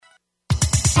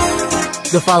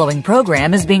The following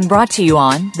program is being brought to you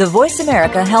on the Voice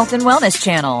America Health and Wellness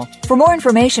Channel. For more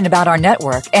information about our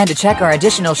network and to check our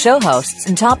additional show hosts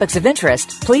and topics of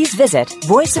interest, please visit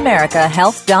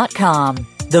voiceamericahealth.com.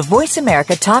 The Voice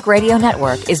America Talk Radio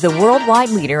Network is the worldwide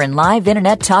leader in live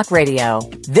Internet talk radio.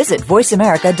 Visit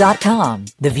voiceamerica.com.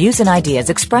 The views and ideas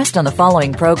expressed on the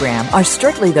following program are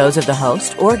strictly those of the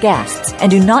host or guests and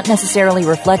do not necessarily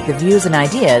reflect the views and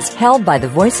ideas held by the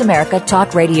Voice America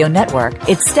Talk Radio Network,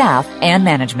 its staff, and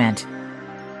management.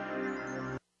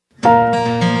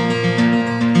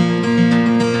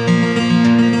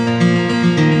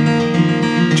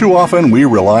 Too often, we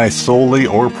rely solely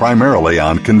or primarily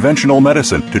on conventional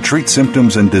medicine to treat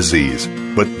symptoms and disease.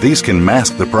 But these can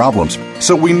mask the problems,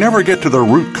 so we never get to the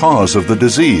root cause of the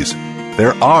disease.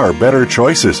 There are better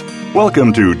choices.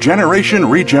 Welcome to Generation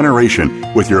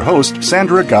Regeneration with your host,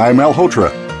 Sandra Guy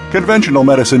Malhotra. Conventional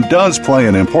medicine does play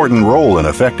an important role in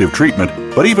effective treatment,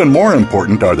 but even more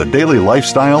important are the daily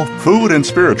lifestyle, food, and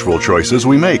spiritual choices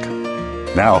we make.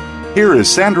 Now, here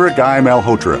is Sandra Guy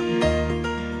Malhotra.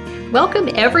 Welcome,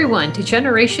 everyone, to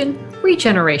Generation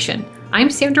Regeneration. I'm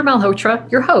Sandra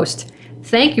Malhotra, your host.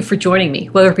 Thank you for joining me,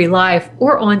 whether it be live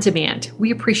or on demand.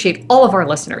 We appreciate all of our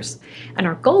listeners. And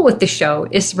our goal with the show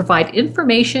is to provide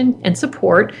information and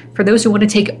support for those who want to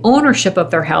take ownership of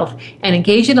their health and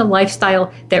engage in a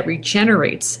lifestyle that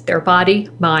regenerates their body,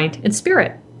 mind, and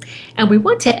spirit. And we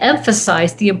want to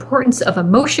emphasize the importance of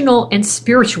emotional and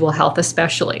spiritual health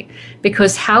especially,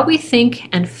 because how we think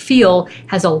and feel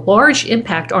has a large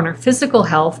impact on our physical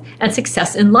health and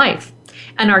success in life.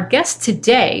 And our guest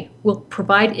today will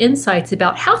provide insights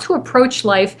about how to approach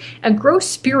life and grow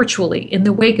spiritually in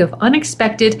the wake of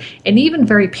unexpected and even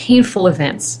very painful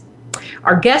events.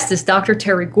 Our guest is Dr.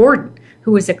 Terry Gordon,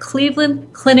 who is a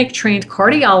Cleveland Clinic-trained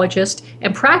cardiologist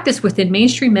and practiced within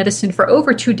mainstream medicine for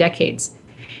over 2 decades.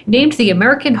 Named the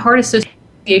American Heart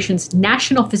Association's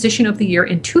National Physician of the Year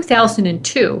in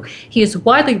 2002, he is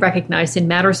widely recognized in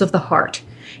matters of the heart.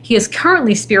 He is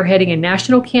currently spearheading a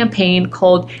national campaign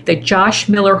called the Josh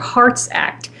Miller Hearts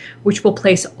Act, which will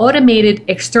place automated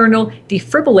external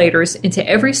defibrillators into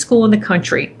every school in the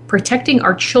country, protecting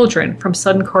our children from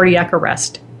sudden cardiac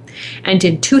arrest. And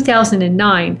in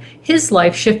 2009, his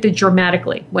life shifted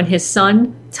dramatically when his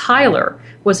son, Tyler,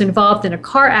 was involved in a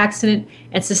car accident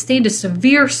and sustained a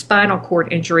severe spinal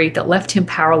cord injury that left him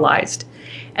paralyzed.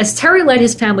 As Terry led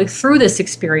his family through this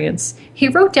experience, he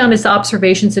wrote down his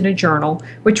observations in a journal,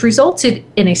 which resulted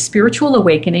in a spiritual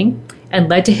awakening and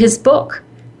led to his book,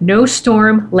 No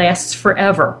Storm Lasts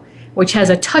Forever, which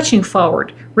has a touching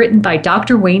foreword written by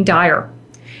Dr. Wayne Dyer.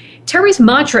 Terry's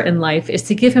mantra in life is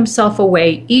to give himself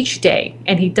away each day,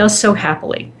 and he does so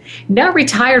happily. Now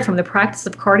retired from the practice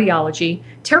of cardiology,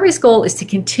 Terry's goal is to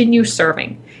continue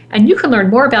serving. And you can learn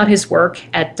more about his work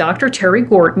at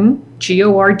drterrygordon,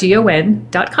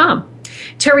 GORDON.com.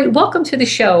 Terry, welcome to the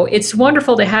show. It's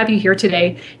wonderful to have you here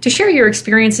today to share your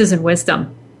experiences and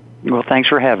wisdom. Well, thanks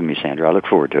for having me, Sandra. I look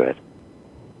forward to it.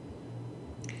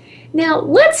 Now,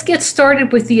 let's get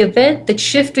started with the event that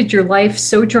shifted your life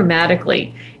so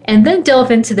dramatically, and then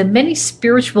delve into the many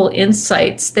spiritual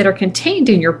insights that are contained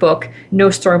in your book, No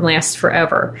Storm Lasts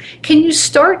Forever. Can you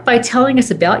start by telling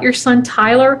us about your son,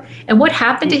 Tyler, and what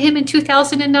happened to him in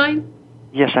 2009?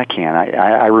 Yes, I can.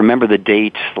 I remember the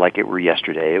date like it were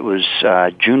yesterday. It was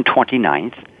June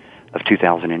 29th of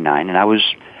 2009, and I was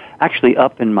actually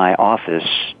up in my office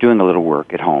doing a little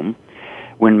work at home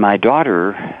when my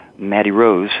daughter, Maddie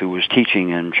Rose, who was teaching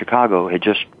in Chicago, had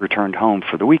just returned home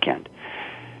for the weekend.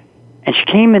 And she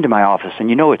came into my office, and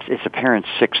you know it's a parent's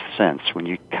sixth sense when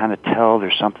you kind of tell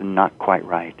there's something not quite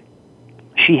right.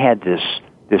 She had this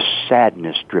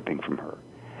sadness dripping from her.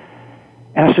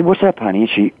 And I said, "What's up, honey?" And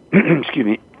she, excuse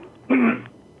me,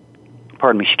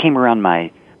 pardon me, she came around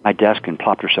my desk and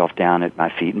plopped herself down at my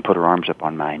feet and put her arms up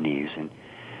on my knees. And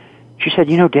she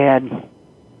said, "You know, Dad,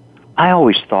 I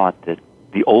always thought that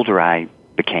the older I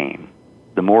became,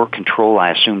 the more control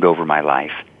I assumed over my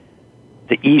life,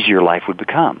 the easier life would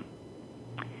become."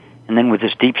 And then with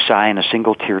this deep sigh and a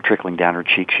single tear trickling down her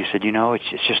cheek, she said, "You know, it's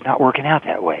just not working out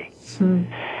that way." And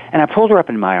I pulled her up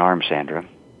in my arms, Sandra,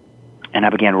 and I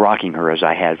began rocking her as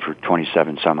I had for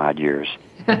 27 some odd years.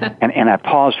 and I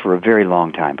paused for a very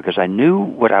long time because I knew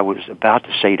what I was about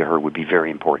to say to her would be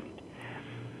very important.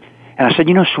 And I said,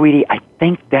 "You know, sweetie, I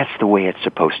think that's the way it's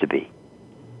supposed to be.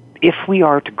 If we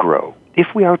are to grow,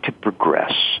 if we are to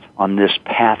progress on this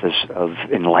path of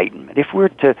enlightenment, if we're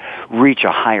to reach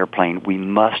a higher plane, we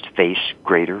must face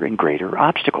greater and greater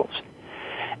obstacles.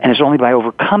 And it's only by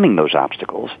overcoming those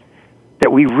obstacles that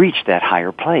we reach that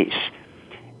higher place."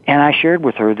 And I shared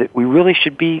with her that we really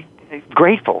should be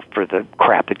grateful for the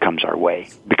crap that comes our way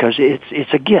because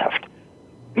it's a gift.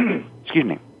 Excuse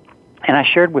me. And I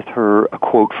shared with her a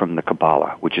quote from the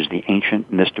Kabbalah, which is the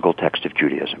ancient mystical text of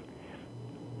Judaism.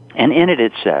 And in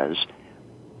it says,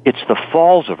 it's the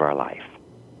falls of our life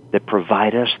that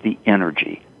provide us the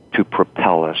energy to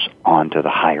propel us onto the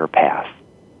higher path.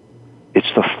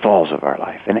 It's the falls of our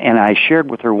life. And I shared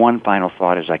with her one final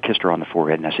thought as I kissed her on the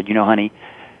forehead, and I said, honey,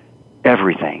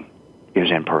 everything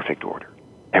is in perfect order.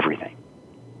 Everything.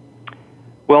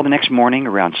 Well, the next morning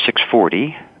around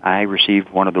 6:40, I received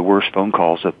one of the worst phone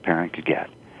calls a parent could get.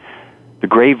 The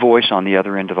grave voice on the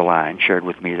other end of the line shared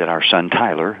with me that our son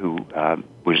Tyler, who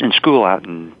was in school out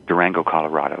in Durango,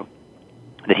 Colorado,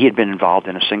 that he had been involved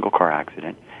in a single car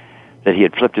accident, that he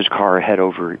had flipped his car head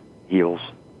over heels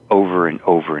over and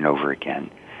over and over again,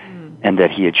 and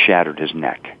that he had shattered his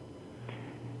neck.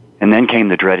 And then came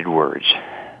the dreaded words,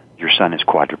 your son is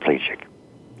quadriplegic.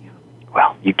 Yeah.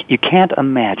 Well, you can't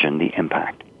imagine the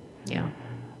impact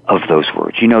of those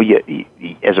words. You,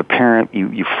 as a parent,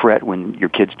 you fret when your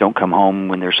kids don't come home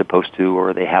when they're supposed to,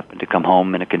 or they happen to come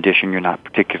home in a condition you're not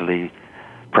particularly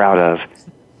proud of.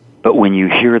 But when you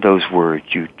hear those words,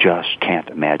 you just can't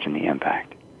imagine the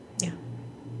impact. Yeah.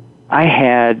 I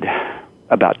had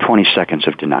about 20 seconds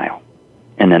of denial,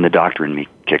 and then the doctor in me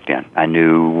kicked in. I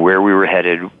knew where we were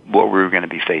headed, what we were going to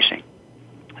be facing.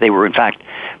 They were, in fact,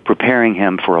 preparing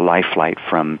him for a life flight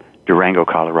from Durango,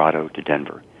 Colorado to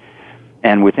Denver.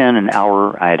 And within an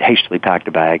hour, I had hastily packed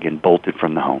a bag and bolted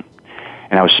from the home.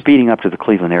 And I was speeding up to the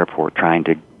Cleveland airport trying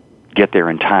to get there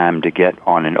in time to get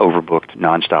on an overbooked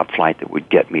nonstop flight that would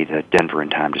get me to Denver in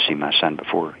time to see my son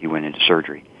before he went into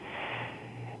surgery.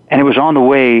 And it was on the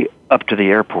way up to the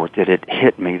airport that it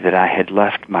hit me that I had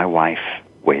left my wife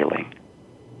wailing.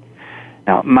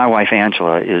 Now, my wife,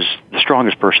 Angela, is the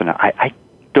strongest person. I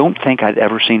don't think I'd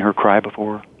ever seen her cry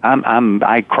before.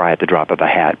 I cry at the drop of a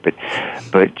hat,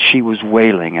 but she was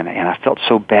wailing, and I felt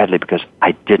so badly because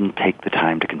I didn't take the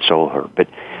time to console her. But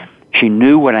she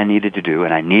knew what I needed to do,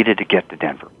 and I needed to get to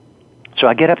Denver. So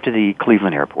I get up to the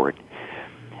Cleveland airport,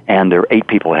 and there are 8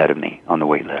 people ahead of me on the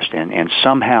wait list. And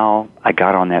somehow I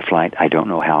got on that flight. I don't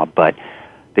know how, but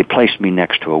they placed me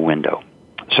next to a window.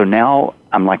 So now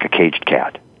I'm like a caged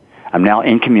cat. I'm now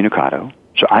incommunicado.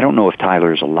 So I don't know if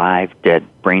Tyler is alive, dead,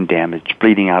 brain damaged,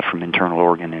 bleeding out from internal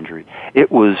organ injury.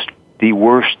 It was the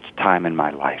worst time in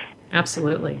my life.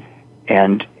 Absolutely.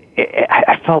 And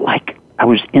I felt like I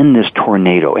was in this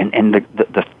tornado, and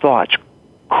the thoughts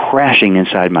crashing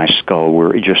inside my skull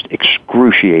were just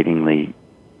excruciatingly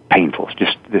painful,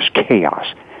 just this chaos.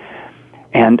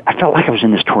 And I felt like I was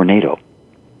in this tornado.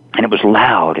 And it was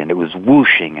loud, and it was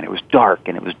whooshing, and it was dark,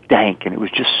 and it was dank, and it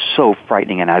was just so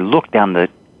frightening. And I looked down the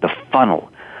funnel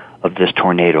of this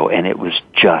tornado, and it was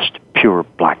just pure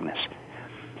blackness.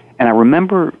 And I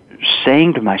remember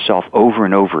saying to myself over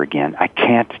and over again, I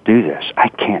can't do this, I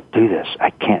can't do this,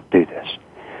 I can't do this.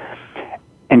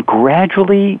 And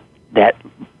gradually, that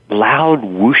loud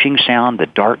whooshing sound, the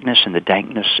darkness and the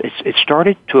dankness, it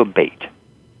started to abate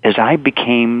as I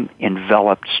became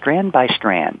enveloped strand by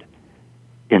strand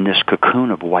in this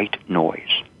cocoon of white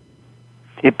noise.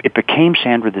 It became,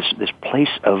 Sandra, this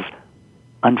place of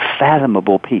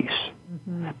unfathomable peace.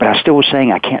 Mm-hmm. But I still was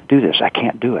saying, I can't do this, I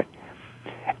can't do it.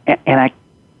 And I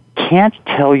can't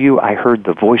tell you I heard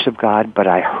the voice of God, but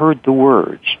I heard the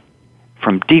words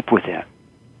from deep within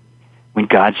when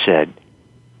God said,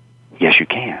 yes, you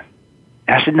can.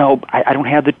 And I said, no, I don't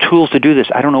have the tools to do this.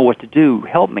 I don't know what to do.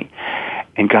 Help me.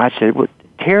 And God said, well,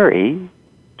 Terry,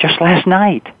 just last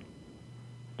night,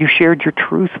 you shared your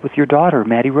truth with your daughter,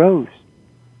 Maddie Rose.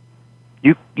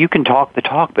 You can talk the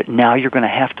talk, but now you're going to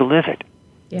have to live it.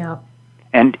 Yeah.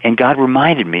 And God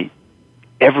reminded me,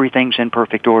 everything's in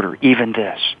perfect order, even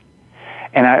this.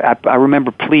 And I remember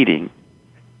pleading,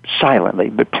 silently,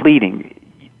 but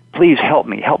pleading, please help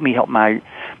me help my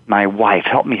wife,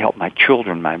 help me help my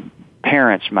children, my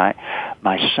parents, my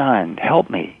son, help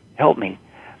me.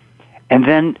 And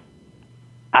then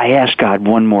I asked God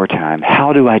one more time,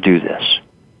 how do I do this?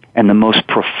 And the most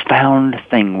profound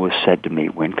thing was said to me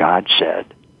when God said,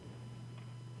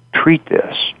 treat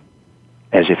this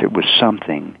as if it was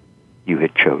something you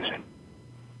had chosen.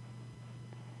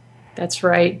 That's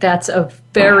right. That's a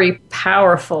very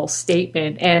powerful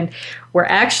statement. And we're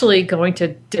actually going to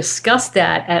discuss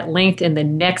that at length in the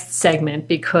next segment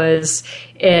because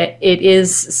it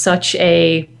is such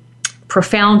a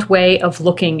profound way of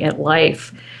looking at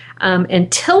life.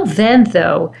 Until then,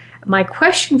 though, my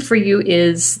question for you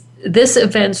is, this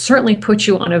event certainly put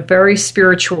you on a very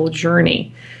spiritual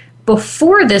journey.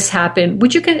 Before this happened,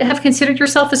 would you have considered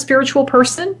yourself a spiritual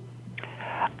person?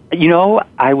 You know,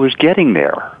 I was getting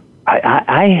there.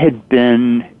 I had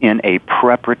been in a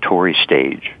preparatory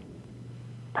stage,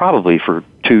 probably for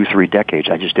 2-3 decades.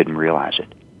 I just didn't realize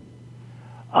it.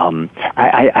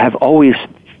 I've always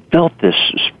felt this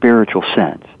spiritual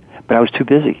sense, but I was too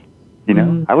busy. You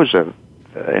know, I was an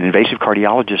invasive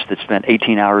cardiologist that spent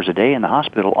 18 hours a day in the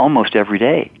hospital almost every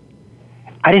day.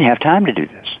 I didn't have time to do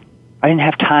this. I didn't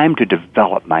have time to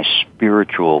develop my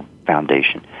spiritual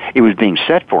foundation. It was being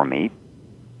set for me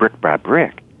brick by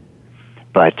brick.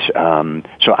 But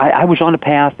so I was on a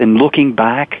path, and looking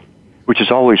back, which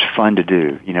is always fun to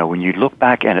do, you know, when you look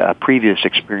back at a previous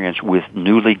experience with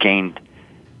newly gained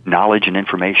knowledge and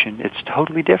information, it's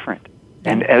totally different.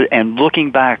 And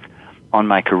looking back on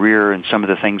my career and some of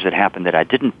the things that happened that I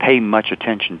didn't pay much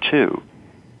attention to,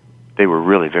 they were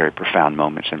really very profound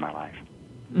moments in my life.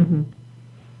 Mm-hmm.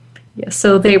 Yeah,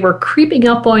 so they were creeping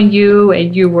up on you,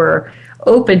 and you were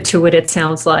open to it, it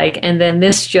sounds like, and then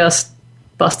this just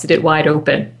busted it wide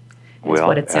open. Well,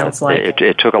 what it sounds like.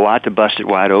 It took a lot to bust it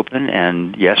wide open,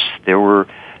 and yes, there were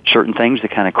certain things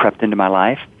that kind of crept into my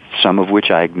life, some of which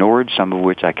I ignored, some of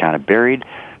which I kind of buried,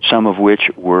 some of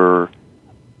which were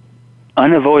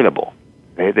unavoidable.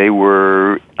 They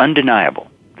were undeniable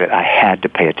that I had to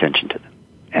pay attention to them,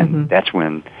 and that's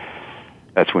when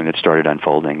it started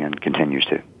unfolding and continues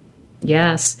to.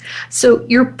 Yes. So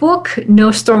your book,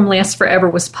 No Storm Lasts Forever,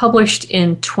 was published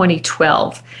in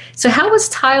 2012. So how is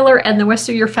Tyler and the rest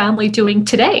of your family doing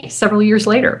today, several years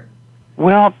later?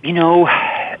 Well, you know,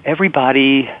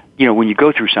 everybody, you know, when you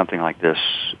go through something like this,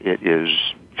 it is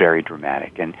very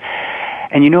dramatic.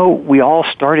 And you know, we all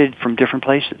started from different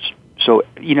places. So,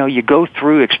 you know, you go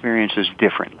through experiences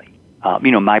differently. You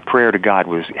know, my prayer to God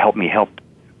was help me help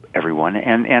everyone,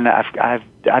 and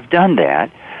I've done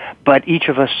that. But each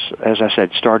of us, as I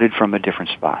said, started from a different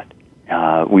spot.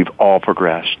 We've all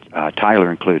progressed,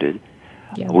 Tyler included.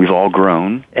 Yeah. We've all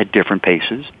grown at different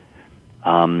paces.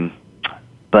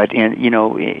 But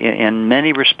in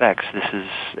many respects, this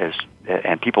is,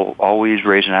 and people always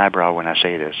raise an eyebrow when I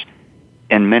say this,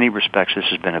 in many respects, this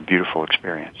has been a beautiful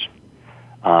experience.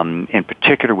 In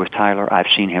particular with Tyler, I've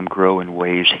seen him grow in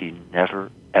ways he never,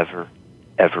 ever,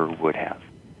 ever would have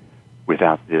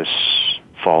without this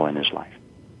fall in his life.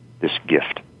 This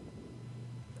gift.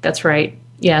 That's right.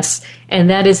 Yes.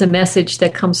 And that is a message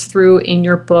that comes through in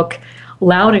your book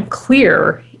loud and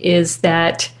clear, is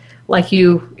that, like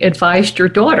you advised your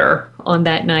daughter on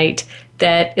that night,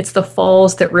 that it's the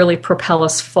falls that really propel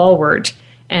us forward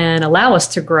and allow us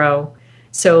to grow.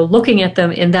 So looking at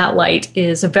them in that light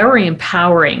is very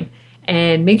empowering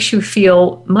and makes you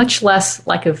feel much less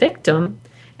like a victim,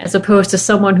 as opposed to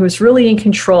someone who's really in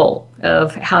control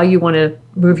of how you want to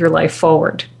move your life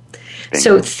forward.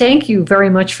 So thank you very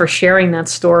much for sharing that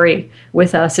story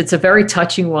with us. It's a very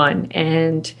touching one.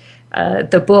 And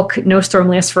the book, No Storm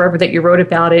Lasts Forever, that you wrote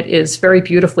about it is very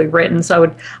beautifully written. So I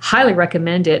would highly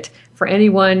recommend it for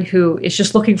anyone who is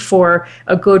just looking for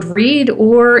a good read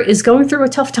or is going through a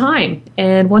tough time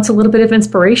and wants a little bit of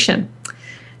inspiration.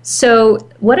 So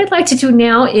what I'd like to do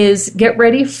now is get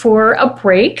ready for a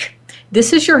break.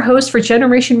 This is your host for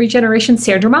Generation Regeneration,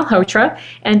 Sandra Malhotra,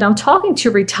 and I'm talking to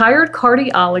retired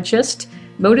cardiologist,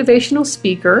 motivational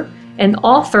speaker, and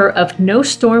author of No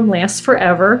Storm Lasts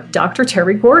Forever, Dr.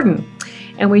 Terry Gordon.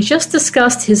 And we just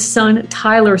discussed his son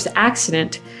Tyler's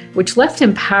accident, which left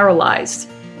him paralyzed,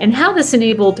 and how this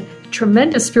enabled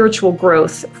tremendous spiritual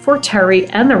growth for Terry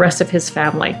and the rest of his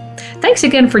family. Thanks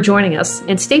again for joining us,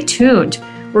 and stay tuned.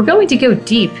 We're going to go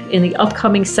deep in the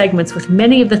upcoming segments with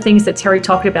many of the things that Terry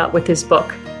talked about with his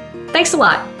book. Thanks a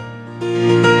lot.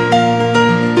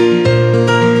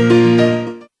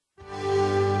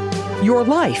 Your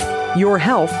life, your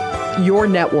health, your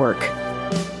network.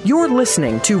 You're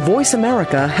listening to Voice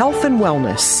America Health and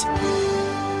Wellness.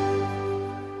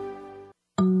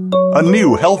 A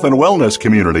new health and wellness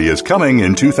community is coming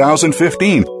in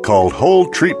 2015 called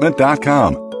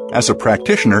WholeTreatment.com. As a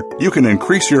practitioner, you can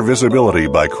increase your visibility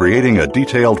by creating a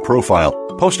detailed profile,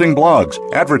 posting blogs,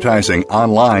 advertising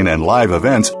online and live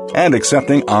events, and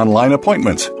accepting online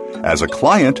appointments. As a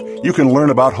client, you can learn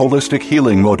about holistic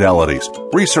healing modalities,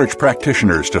 research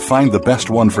practitioners to find the best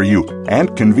one for you,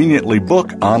 and conveniently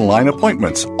book online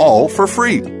appointments, all for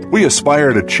free. We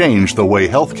aspire to change the way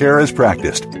healthcare is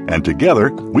practiced, and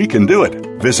together we can do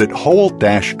it. Visit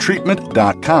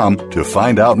whole-treatment.com to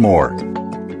find out more.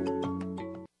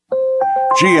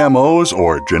 GMOs,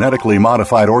 or genetically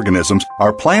modified organisms,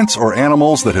 are plants or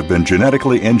animals that have been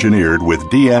genetically engineered with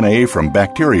DNA from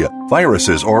bacteria,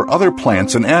 viruses, or other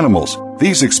plants and animals.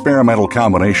 These experimental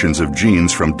combinations of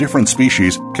genes from different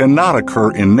species cannot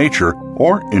occur in nature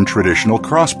or in traditional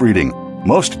crossbreeding.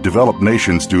 Most developed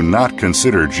nations do not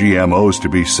consider GMOs to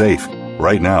be safe.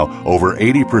 Right now, over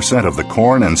 80% of the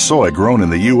corn and soy grown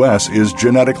in the U.S. is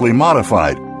genetically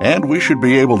modified, and we should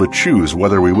be able to choose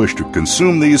whether we wish to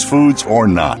consume these foods or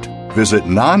not. Visit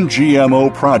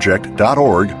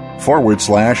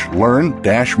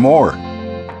nongmoproject.org/learn-more.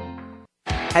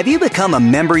 Have you become a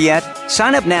member yet?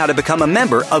 Sign up now to become a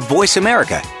member of Voice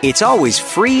America. It's always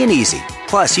free and easy.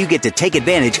 Plus, you get to take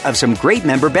advantage of some great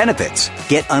member benefits.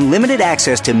 Get unlimited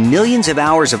access to millions of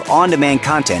hours of on-demand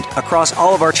content across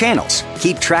all of our channels.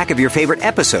 Keep track of your favorite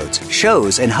episodes,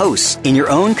 shows, and hosts in your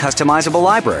own customizable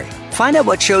library. Find out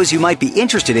what shows you might be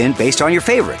interested in based on your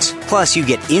favorites. Plus, you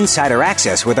get insider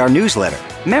access with our newsletter.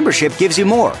 Membership gives you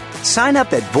more. Sign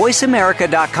up at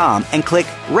voiceamerica.com and click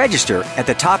Register at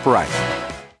the top right.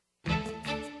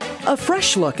 A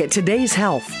fresh look at today's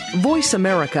health. Voice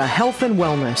America Health and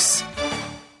Wellness.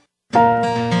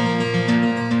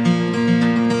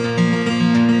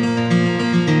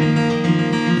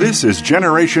 This is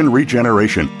Generation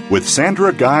Regeneration with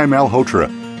Sandra Guy Malhotra.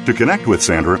 To connect with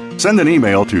Sandra, send an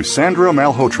email to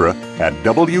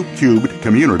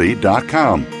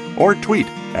sandramalhotra@wcubedcommunity.com or tweet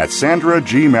at Sandra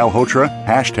G. Malhotra,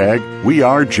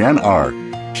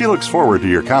 #WeAreGenR. She looks forward to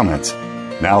your comments.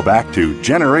 Now back to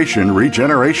Generation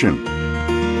Regeneration.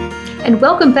 And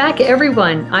welcome back,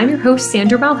 everyone. I'm your host,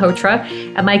 Sandra Malhotra,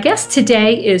 and my guest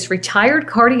today is retired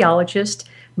cardiologist,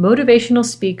 motivational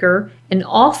speaker, and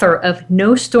author of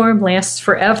No Storm Lasts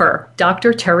Forever,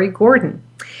 Dr. Terry Gordon.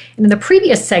 And in the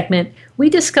previous segment,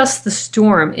 we discussed the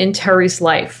storm in Terry's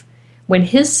life when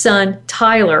his son,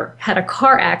 Tyler, had a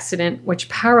car accident which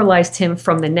paralyzed him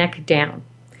from the neck down.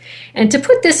 And to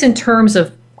put this in terms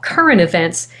of current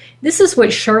events, this is what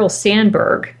Sheryl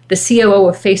Sandberg, the COO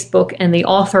of Facebook and the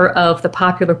author of the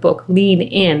popular book Lean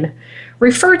In,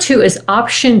 referred to as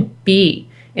Option B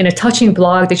in a touching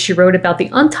blog that she wrote about the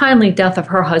untimely death of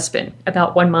her husband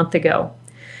about 1 month ago.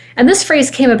 And this phrase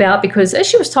came about because as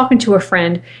she was talking to a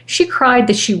friend, she cried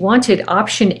that she wanted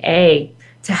Option A,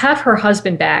 to have her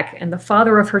husband back and the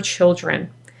father of her children.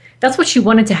 That's what she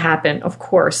wanted to happen, of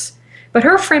course. But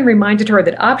her friend reminded her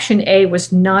that Option A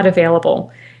was not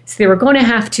available. So they were going to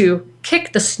have to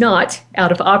kick the snot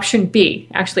out of Option B.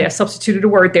 Actually, I substituted a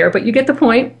word there, but you get the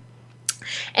point.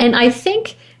 And I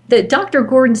think that Dr.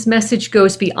 Gordon's message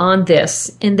goes beyond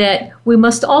this in that we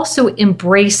must also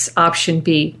embrace Option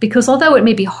B, because although it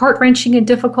may be heart-wrenching and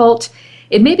difficult,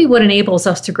 it may be what enables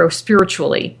us to grow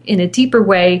spiritually in a deeper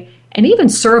way and even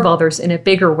serve others in a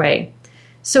bigger way.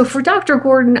 So for Dr.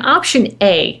 Gordon, Option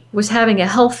A was having a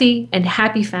healthy and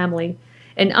happy family,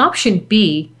 and Option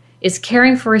B is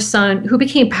caring for his son who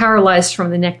became paralyzed from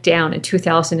the neck down in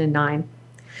 2009.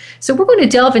 So we're going to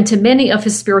delve into many of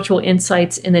his spiritual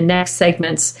insights in the next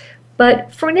segments.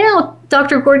 But for now,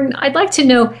 Dr. Gordon, I'd like to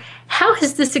know, how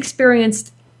has this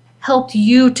experience helped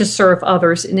you to serve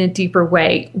others in a deeper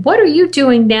way? What are you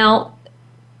doing now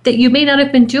that you may not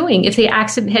have been doing if the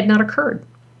accident had not occurred?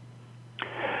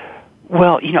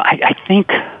 Well, I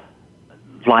think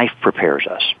life prepares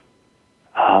us.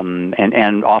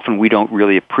 And often we don't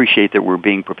really appreciate that we're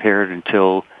being prepared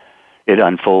until it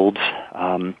unfolds.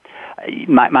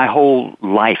 My whole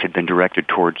life had been directed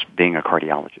towards being a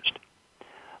cardiologist.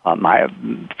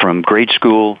 From grade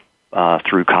school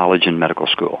through college and medical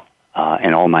school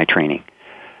and all my training.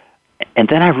 And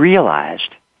then I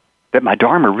realized that my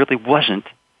dharma really wasn't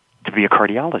to be a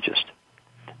cardiologist.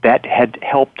 That had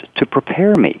helped to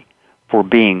prepare me for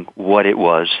being what it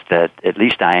was that at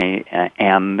least I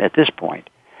am at this point.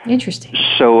 Interesting.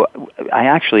 So I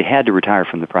actually had to retire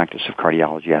from the practice of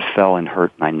cardiology. I fell and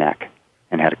hurt my neck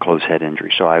and had a closed head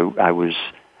injury. So I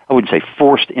wouldn't say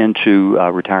forced into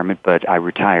retirement, but I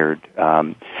retired.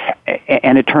 And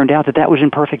it turned out that was in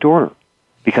perfect order,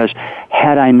 because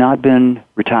had I not been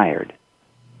retired,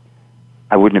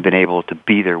 I wouldn't have been able to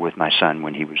be there with my son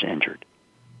when he was injured.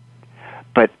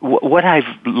 But what I've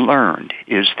learned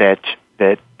is that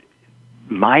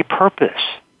my purpose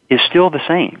is still the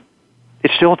same.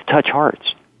 It's still to touch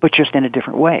hearts, but just in a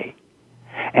different way.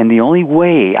 And the only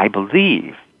way I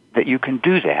believe that you can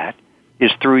do that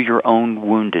is through your own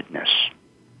woundedness.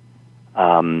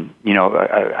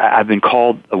 I've been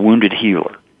called a wounded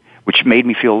healer, which made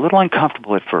me feel a little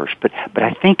uncomfortable at first. But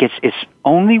I think it's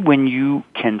only when you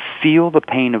can feel the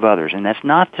pain of others, and that's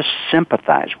not to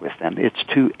sympathize with them; it's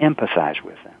to empathize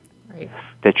with them. Right.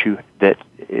 That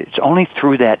it's only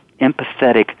through that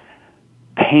empathetic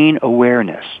pain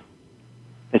awareness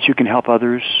that you can help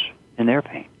others in their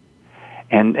pain,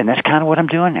 and that's kind of what I'm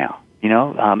doing now.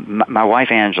 My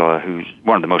wife Angela, who's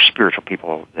one of the most spiritual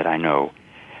people that I know,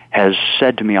 has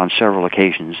said to me on several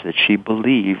occasions that she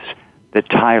believes that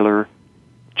Tyler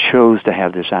chose to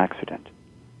have this accident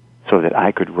so that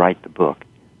I could write the book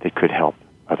that could help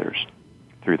others.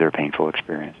 through their painful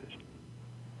experiences.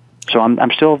 So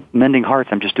I'm still mending hearts.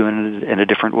 I'm just doing it in a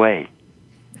different way,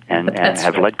 and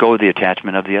have let go of the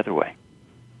attachment of the other way.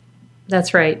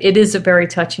 That's right. It is a very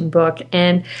touching book.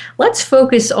 And let's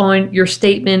focus on your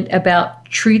statement about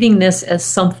treating this as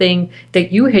something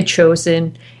that you had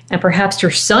chosen and perhaps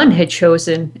your son had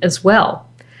chosen as well.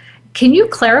 Can you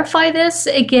clarify this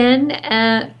again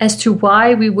as to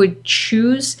why we would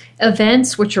choose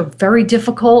events which are very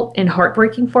difficult and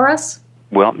heartbreaking for us?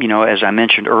 Well, as I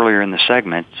mentioned earlier in the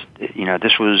segment,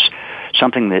 this was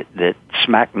something that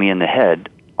smacked me in the head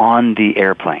on the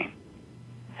airplane.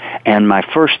 And my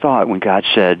first thought when God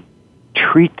said,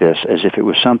 treat this as if it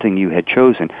was something you had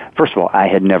chosen, first of all, I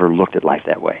had never looked at life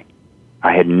that way.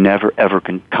 I had never, ever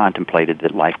contemplated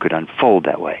that life could unfold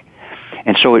that way.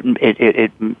 And so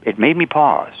it made me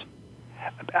pause.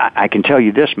 I can tell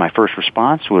you this, my first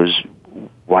response was,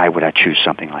 why would I choose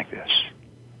something like this?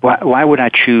 Why would I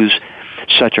choose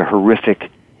such a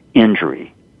horrific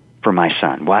injury for my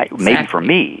son? Why? Exactly. Maybe for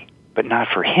me, but not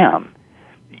for him.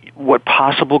 What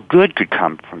possible good could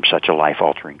come from such a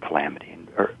life-altering calamity?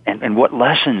 And what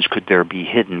lessons could there be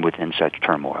hidden within such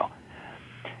turmoil?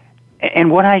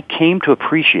 And what I came to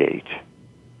appreciate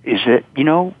is that,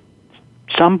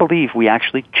 some believe we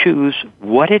actually choose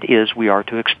what it is we are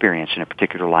to experience in a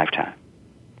particular lifetime.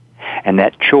 And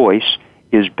that choice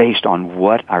is based on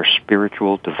what our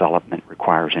spiritual development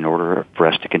requires in order for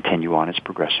us to continue on its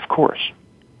progressive course.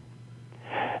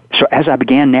 So as I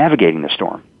began navigating the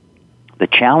storm, the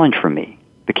challenge for me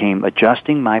became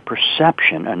adjusting my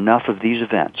perception enough of these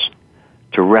events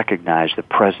to recognize the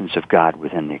presence of God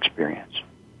within the experience.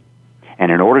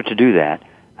 And in order to do that,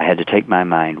 I had to take my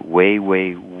mind way,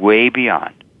 way, way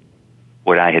beyond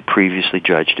what I had previously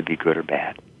judged to be good or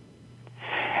bad.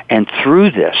 And through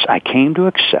this, I came to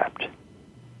accept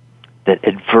that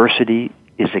adversity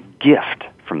is a gift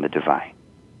from the divine.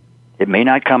 It may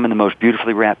not come in the most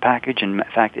beautifully wrapped package. In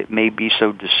fact, it may be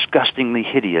so disgustingly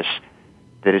hideous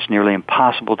that it's nearly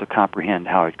impossible to comprehend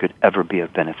how it could ever be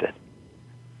of benefit.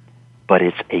 But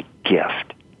it's a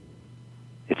gift.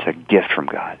 It's a gift from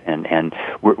God. And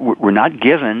we're not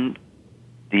given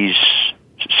these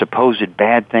supposed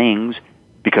bad things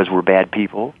because we're bad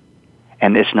people.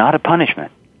 And it's not a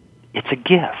punishment. It's a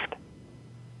gift.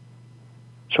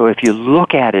 So if you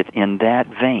look at it in that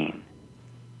vein,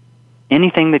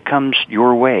 anything that comes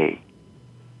your way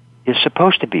is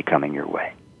supposed to be coming your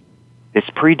way. It's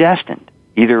predestined.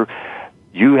 Either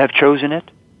you have chosen it,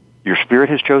 your spirit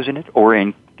has chosen it, or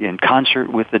in concert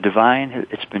with the divine,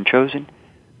 it's been chosen.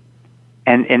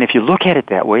 And if you look at it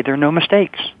that way, there are no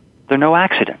mistakes. There are no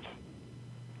accidents.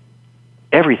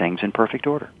 Everything's in perfect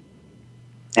order.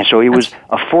 And so it was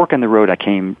a fork in the road I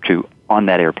came to on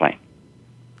that airplane.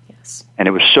 Yes. And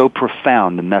it was so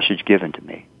profound, the message given to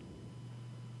me,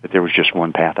 that there was just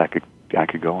one path I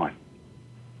could go on.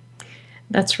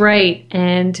 That's right.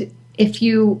 And if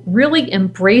you really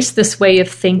embrace this way of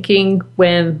thinking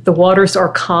when the waters are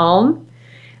calm,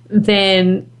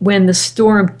 then when the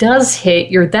storm does hit,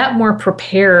 you're that more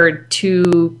prepared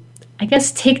to, I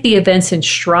guess, take the events in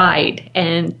stride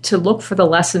and to look for the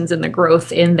lessons and the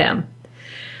growth in them.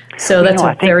 So that's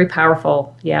very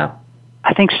powerful, yeah.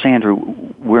 I think, Sandra,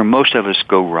 where most of us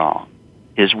go wrong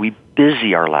is we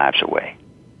busy our lives away.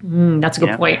 That's a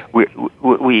good point.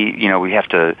 We have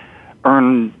to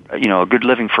earn, a good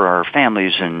living for our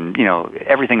families and,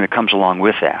 everything that comes along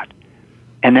with that.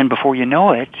 And then before you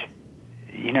know it,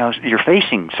 you're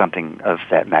facing something of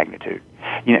that magnitude.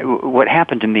 What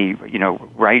happened to me,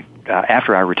 right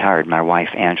after I retired, my wife,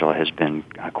 Angela, has been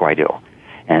quite ill.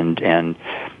 And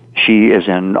she is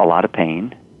in a lot of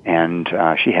pain, and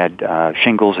she had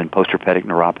shingles and post-herpetic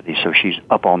neuropathy, so she's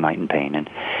up all night in pain.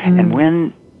 And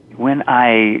when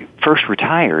I first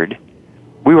retired,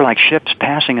 we were like ships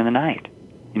passing in the night.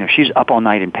 She's up all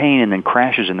night in pain and then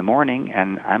crashes in the morning,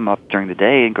 and I'm up during the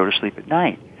day and go to sleep at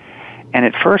night. And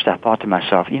at first I thought to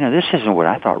myself, this isn't what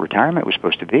I thought retirement was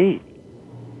supposed to be.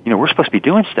 We're supposed to be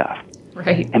doing stuff.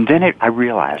 Right. And then I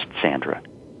realized, Sandra,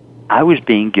 I was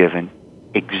being given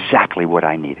exactly what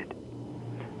I needed.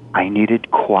 I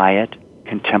needed quiet,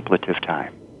 contemplative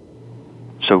time.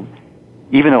 So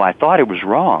even though I thought it was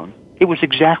wrong, it was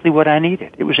exactly what I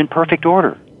needed. It was in perfect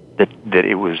order that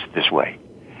it was this way.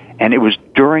 And it was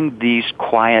during these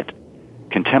quiet,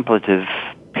 contemplative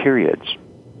periods,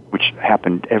 which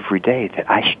happened every day, that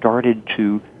I started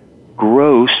to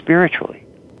grow spiritually.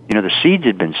 The seeds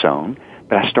had been sown,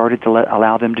 but I started to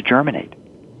allow them to germinate.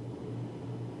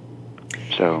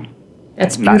 So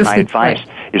that's my advice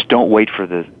is don't wait for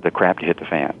the crap to hit the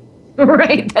fan.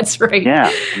 Right, that's right.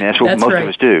 Yeah, that's what most of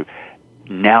us do.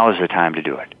 Now is the time to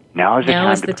do it. Now is the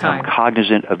time to become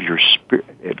cognizant of your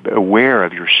aware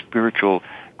of your spiritual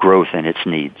growth and its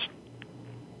needs.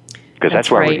 Because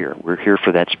that's why we're here. We're here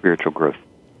for that spiritual growth.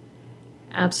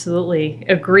 Absolutely.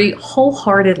 Agree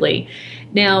wholeheartedly.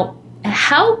 Now,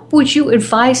 how would you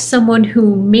advise someone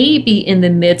who may be in the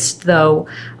midst, though,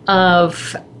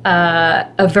 of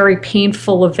a very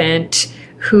painful event,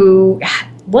 who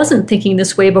wasn't thinking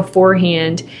this way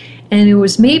beforehand, and who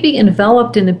was maybe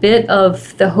enveloped in a bit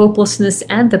of the hopelessness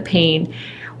and the pain?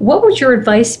 What would your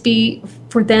advice be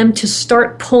for them to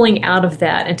start pulling out of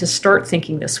that and to start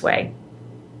thinking this way?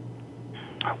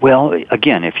 Well,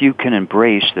 again, if you can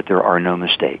embrace that there are no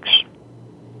mistakes,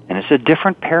 and it's a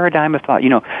different paradigm of thought. You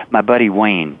know, my buddy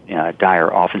Wayne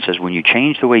Dyer often says, when you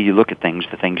change the way you look at things,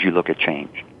 the things you look at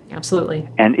change. Absolutely.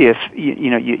 And if,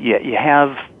 you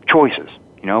have choices.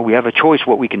 You know, we have a choice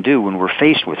what we can do when we're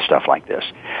faced with stuff like this.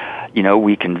 You know,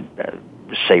 we can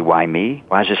say, why me?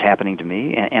 Why is this happening to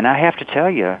me? And I have to tell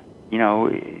you,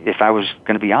 if I was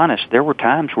going to be honest, there were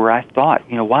times where I thought,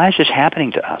 why is this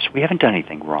happening to us? We haven't done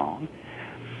anything wrong.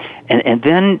 And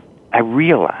then I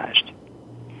realized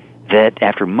that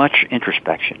after much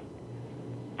introspection,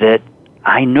 that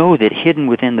I know that hidden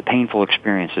within the painful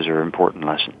experiences are important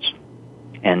lessons.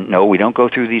 And no, we don't go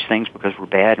through these things because we're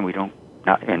bad and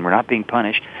we're not being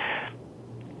punished.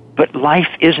 But life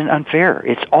isn't unfair.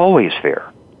 It's always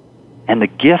fair. And the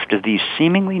gift of these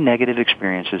seemingly negative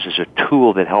experiences is a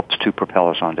tool that helps to propel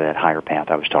us onto that higher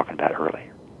path I was talking about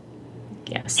earlier.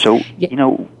 Yes. So,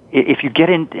 if you get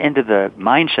into the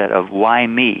mindset of why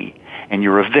me, and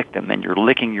you're a victim, and you're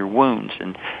licking your wounds,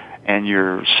 and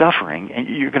you're suffering, and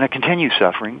you're going to continue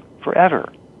suffering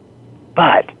forever.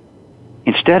 But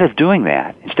instead of doing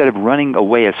that, instead of running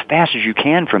away as fast as you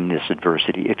can from this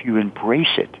adversity, if you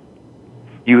embrace it,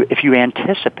 if you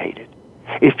anticipate it,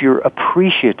 if you're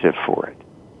appreciative for it,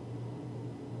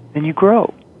 then you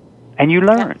grow and you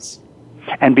learn. Yes.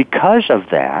 And because of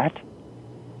that,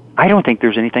 I don't think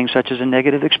there's anything such as a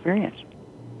negative experience.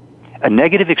 A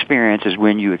negative experience is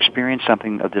when you experience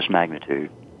something of this magnitude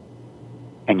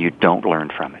and you don't learn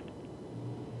from it.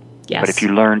 Yes. But if you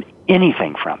learn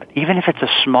anything from it, even if it's a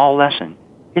small lesson,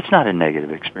 it's not a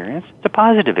negative experience. It's a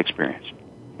positive experience.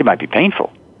 It might be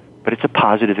painful, but it's a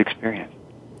positive experience.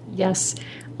 Yes.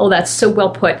 Oh, that's so well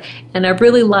put. And I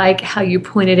really like how you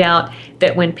pointed out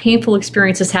that when painful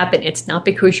experiences happen, it's not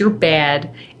because you're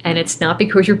bad and it's not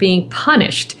because you're being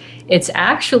punished. It's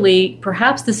actually,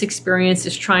 perhaps this experience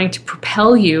is trying to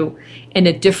propel you in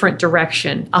a different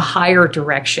direction, a higher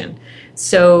direction.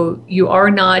 So you are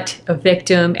not a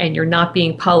victim and you're not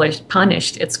being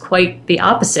punished. It's quite the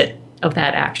opposite of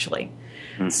that, actually.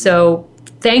 Mm-hmm. So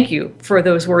thank you for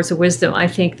those words of wisdom. I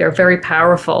think they're very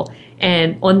powerful.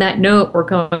 And on that note, we're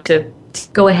going to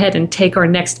go ahead and take our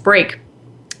next break.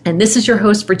 And this is your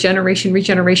host for Generation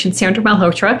Regeneration, Sandra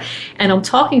Malhotra, and I'm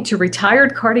talking to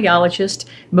retired cardiologist,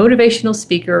 motivational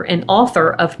speaker, and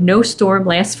author of No Storm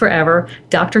Lasts Forever,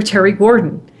 Dr. Terry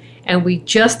Gordon. And we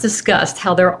just discussed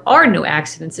how there are no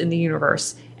accidents in the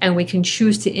universe, and we can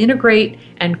choose to integrate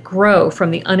and grow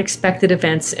from the unexpected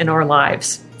events in our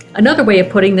lives. Another way of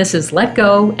putting this is let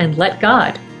go and let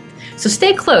God. So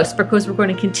stay close, because we're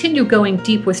going to continue going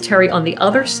deep with Terry on the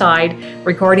other side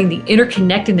regarding the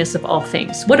interconnectedness of all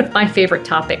things. One of my favorite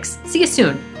topics. See you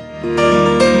soon.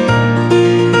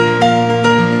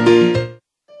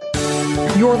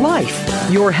 Your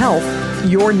life, your health,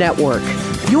 your network.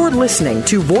 You're listening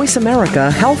to Voice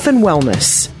America Health and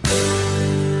Wellness.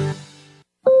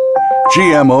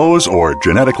 GMOs, or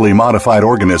genetically modified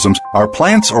organisms, are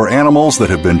plants or animals that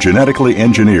have been genetically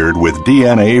engineered with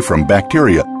DNA from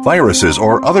bacteria, viruses,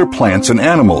 or other plants and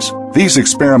animals. These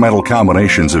experimental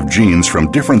combinations of genes from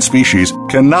different species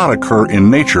cannot occur in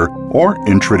nature or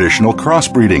in traditional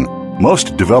crossbreeding.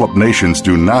 Most developed nations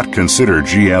do not consider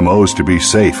GMOs to be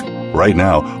safe. Right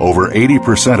now, over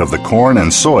 80% of the corn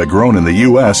and soy grown in the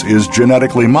U.S. is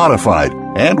genetically modified,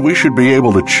 and we should be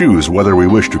able to choose whether we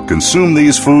wish to consume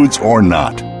these foods or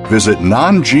not. Visit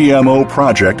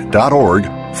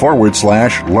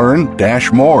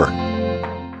nongmoproject.org/learn-more.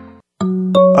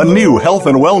 A new health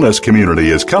and wellness community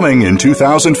is coming in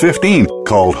 2015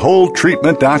 called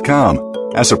WholeTreatment.com.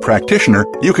 As a practitioner,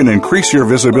 you can increase your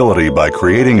visibility by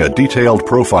creating a detailed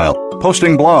profile,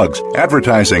 posting blogs,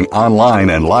 advertising online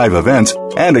and live events,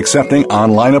 and accepting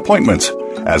online appointments.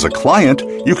 As a client,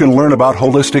 you can learn about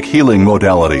holistic healing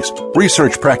modalities,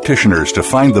 research practitioners to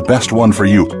find the best one for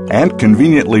you, and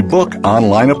conveniently book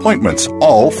online appointments,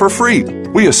 all for free.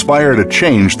 We aspire to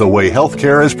change the way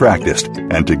healthcare is practiced,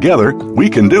 and together we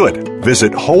can do it.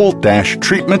 Visit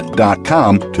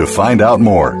whole-treatment.com to find out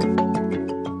more.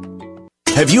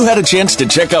 Have you had a chance to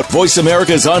check out Voice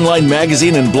America's online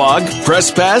magazine and blog,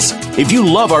 Press Pass? If you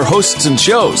love our hosts and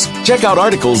shows, check out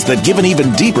articles that give an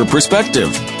even deeper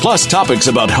perspective. Plus topics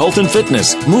about health and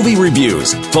fitness, movie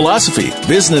reviews, philosophy,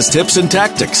 business tips and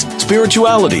tactics,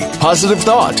 spirituality, positive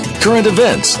thought, current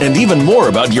events, and even more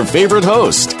about your favorite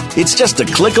host. It's just a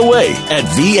click away at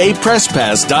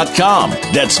vapresspass.com.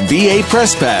 That's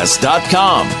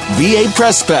vapresspass.com. VA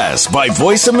Press Pass by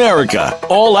Voice America.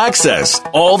 All access,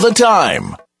 all the time.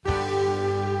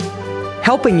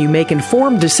 Helping you make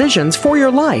informed decisions for your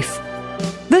life.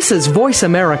 This is Voice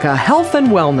America Health and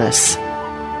Wellness.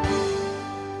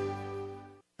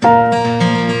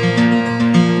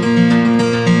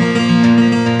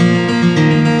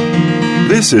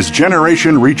 This is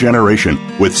Generation Regeneration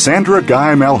with Sandra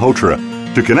Guy Malhotra.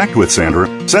 To connect with Sandra,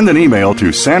 send an email to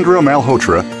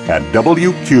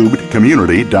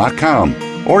sandramalhotra@wcubedcommunity.com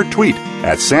or tweet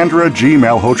at Sandra G.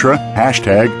 Malhotra,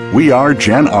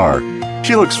 #WeAreGenR.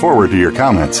 She looks forward to your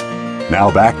comments. Now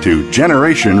back to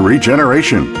Generation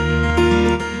Regeneration.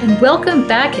 And welcome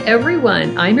back,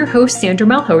 everyone. I'm your host, Sandra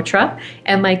Malhotra,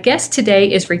 and my guest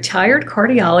today is retired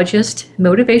cardiologist,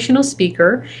 motivational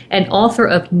speaker, and author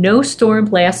of No Storm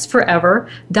Lasts Forever,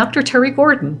 Dr. Terry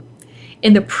Gordon.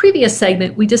 In the previous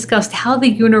segment, we discussed how the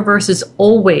universe is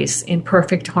always in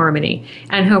perfect harmony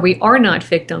and how we are not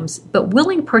victims, but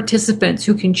willing participants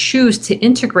who can choose to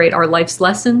integrate our life's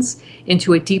lessons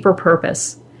into a deeper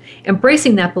purpose.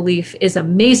 Embracing that belief is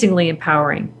amazingly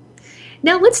empowering.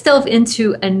 Now let's delve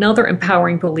into another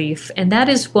empowering belief, and that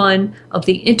is one of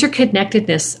the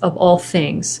interconnectedness of all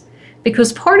things.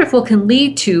 Because part of what can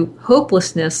lead to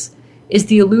hopelessness is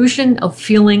the illusion of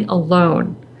feeling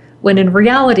alone, when in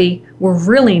reality, we're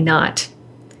really not.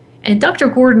 And Dr.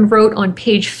 Gordon wrote on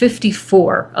page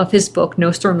 54 of his book,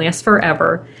 No Storm Lasts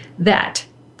Forever, that,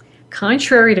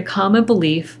 contrary to common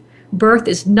belief, birth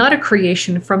is not a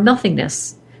creation from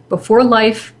nothingness. Before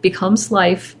life becomes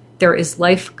life, there is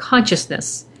life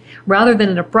consciousness. Rather than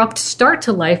an abrupt start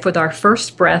to life with our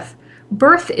first breath,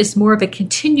 birth is more of a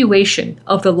continuation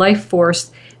of the life force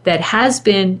that has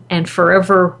been and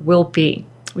forever will be,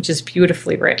 which is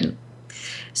beautifully written.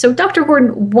 So, Dr.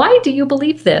 Gordon, why do you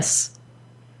believe this?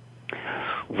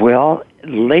 Well,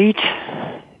 late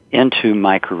into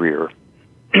my career,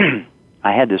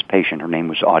 I had this patient. Her name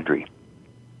was Audrey.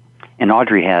 And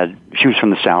Audrey she was from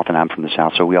the South and I'm from the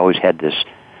South, so we always had this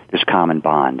common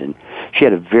bond. And she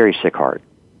had a very sick heart.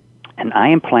 And I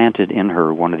implanted in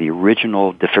her one of the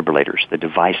original defibrillators, the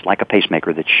device like a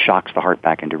pacemaker that shocks the heart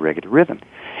back into regular rhythm.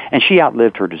 And she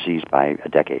outlived her disease by a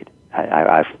decade.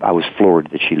 I was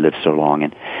floored that she lived so long.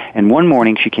 And one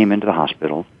morning she came into the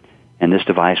hospital, and this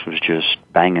device was just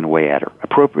banging away at her,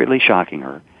 appropriately shocking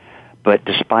her. But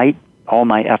despite all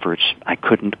my efforts, I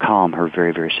couldn't calm her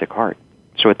very, very sick heart.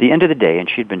 So at the end of the day, and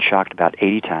she'd been shocked about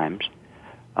 80 times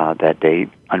that day,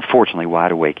 unfortunately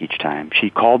wide awake each time, she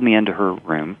called me into her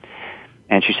room,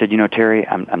 and she said, Terry,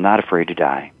 I'm not afraid to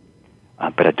die,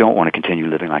 but I don't want to continue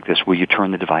living like this. Will you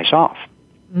turn the device off?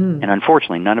 And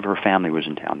unfortunately, none of her family was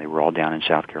in town. They were all down in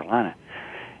South Carolina.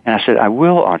 And I said, I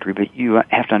will, Audrey, but you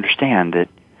have to understand that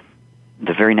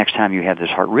the very next time you have this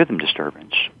heart rhythm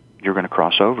disturbance, you're going to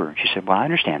cross over. And she said, well, I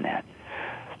understand that.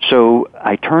 So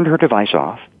I turned her device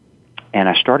off, and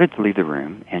I started to leave the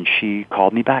room, and she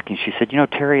called me back, and she said,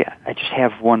 Terry, I just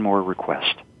have one more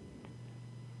request.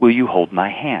 Will you hold my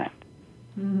hand?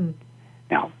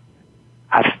 Now,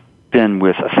 I've been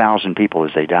with 1,000 people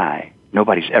as they die.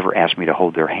 Nobody's ever asked me to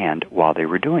hold their hand while they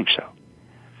were doing so.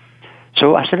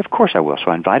 So I said, of course I will.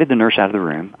 So I invited the nurse out of the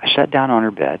room. I sat down on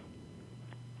her bed,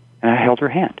 and I held her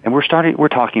hand. And we're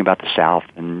talking about the South,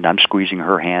 and I'm squeezing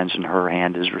her hands, and her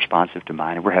hand is responsive to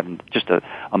mine, and we're having just a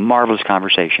marvelous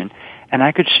conversation. And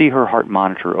I could see her heart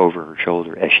monitor over her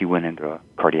shoulder as she went into a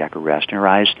cardiac arrest, and her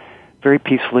eyes very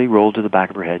peacefully rolled to the back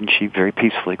of her head, and she very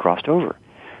peacefully crossed over.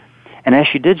 And as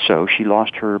she did so, she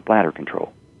lost her bladder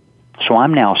control. So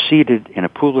I'm now seated in a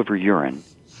pool of her urine,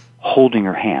 holding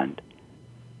her hand,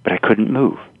 but I couldn't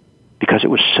move because it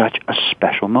was such a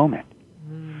special moment.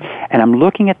 And I'm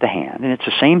looking at the hand, and it's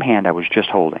the same hand I was just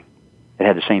holding. It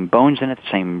had the same bones in it, the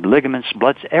same ligaments,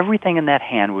 bloods, everything in that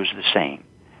hand was the same,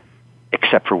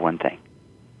 except for one thing.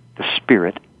 The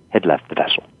spirit had left the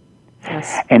vessel.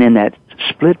 Yes. And in that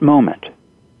split moment,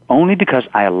 only because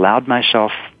I allowed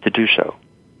myself to do so,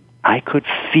 I could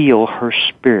feel her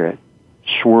spirit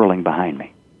swirling behind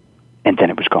me. And then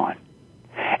it was gone.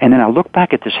 And then I looked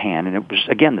back at this hand, and it was,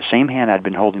 again, the same hand I'd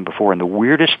been holding before, and the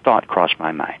weirdest thought crossed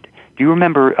my mind. Do you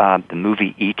remember the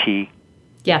movie E.T.?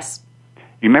 Yes.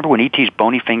 You remember when E.T.'s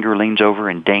bony finger leans over,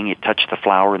 and dang, it touched the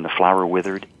flower, and the flower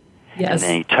withered? Yes. And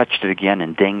then he touched it again,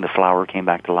 and dang, the flower came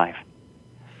back to life.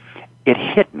 it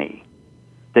hit me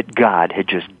that God had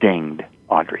just dinged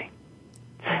Audrey.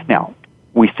 Now,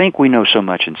 we think we know so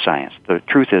much in science. The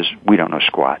truth is we don't know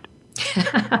squat.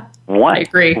 I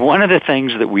agree. One of the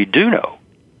things that we do know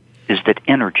is that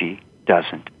energy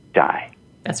doesn't die.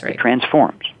 That's right. It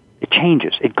transforms. It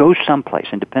changes. It goes someplace,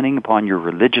 and depending upon your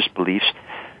religious beliefs,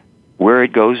 where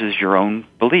it goes is your own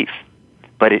belief.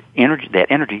 But that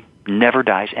energy never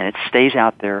dies, and it stays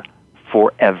out there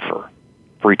forever,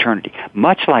 for eternity.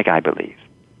 Much like I believe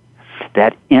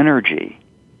that energy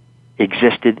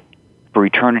existed for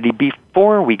eternity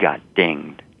before we got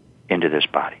dinged into this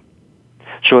body.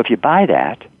 So if you buy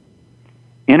that,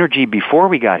 energy before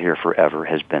we got here forever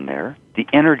has been there. The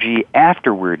energy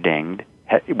after we're dinged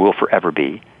will forever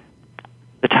be.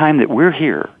 The time that we're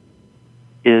here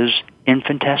is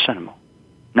infinitesimal.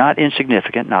 Not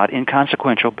insignificant, not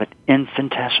inconsequential, but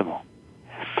infinitesimal.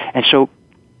 And so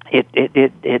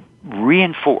it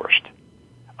reinforced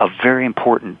a very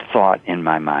important thought in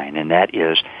my mind, and that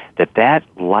is that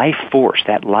life force,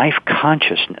 that life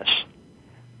consciousness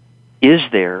is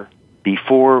there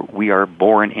before we are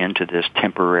born into this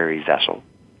temporary vessel.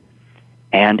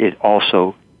 And it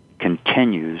also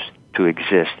continues to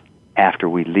exist after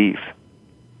we leave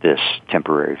this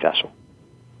temporary vessel.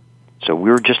 So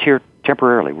we're just here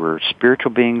temporarily. We're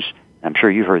spiritual beings, I'm sure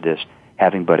you've heard this,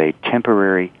 having but a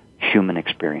temporary human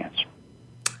experience.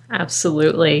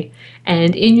 Absolutely.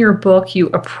 And in your book, you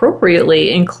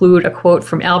appropriately include a quote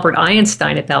from Albert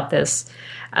Einstein about this,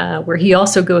 where he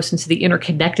also goes into the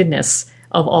interconnectedness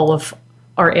of all of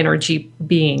our energy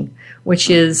being, which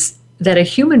is that a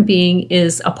human being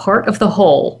is a part of the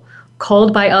whole,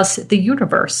 called by us the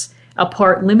universe, a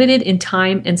part limited in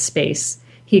time and space.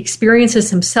 He experiences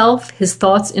himself, his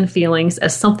thoughts and feelings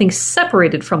as something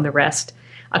separated from the rest,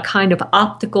 a kind of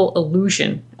optical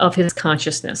illusion of his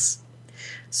consciousness.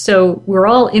 So we're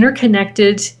all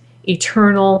interconnected,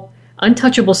 eternal,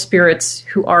 untouchable spirits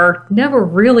who are never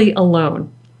really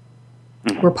alone.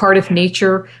 We're part of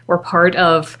nature. We're part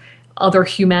of other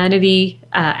humanity,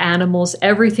 animals,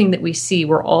 everything that we see.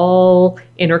 We're all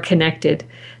interconnected.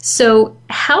 So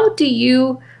how do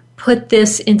you put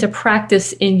this into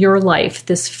practice in your life,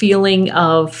 this feeling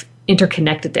of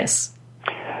interconnectedness?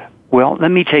 Well,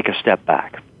 let me take a step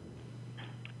back.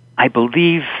 I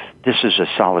believe this is a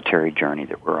solitary journey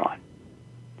that we're on.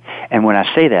 And when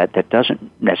I say that,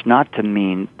 that's not to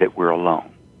mean that we're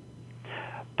alone.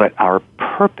 But our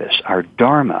purpose, our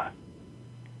dharma,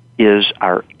 is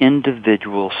our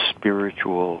individual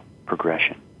spiritual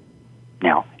progression.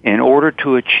 Now, in order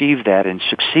to achieve that and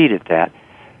succeed at that,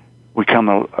 we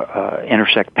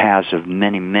intersect paths of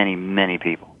many, many, many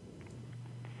people.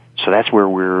 So that's where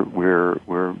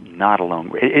we're not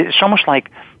alone. It's almost like,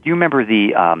 do you remember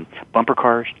the bumper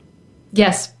cars?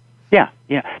 Yes. Yeah.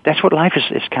 That's what life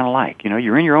is kind of like.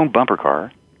 You're in your own bumper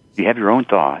car, you have your own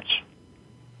thoughts,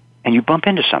 and you bump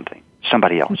into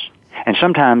somebody else. And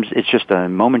sometimes it's just a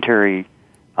momentary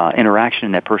interaction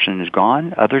and that person is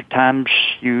gone. Other times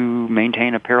you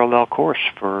maintain a parallel course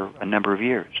for a number of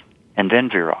years and then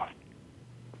veer off.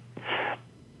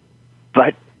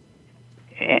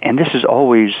 And this is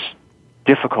always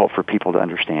difficult for people to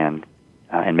understand,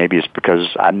 and maybe it's because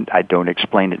I don't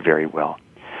explain it very well.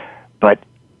 But,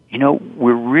 we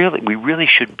really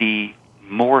should be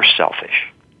more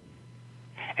selfish.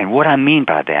 And what I mean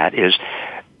by that is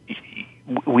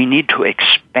we need to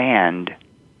expand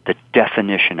the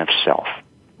definition of self.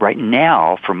 Right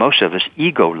now, for most of us,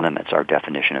 ego limits our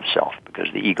definition of self because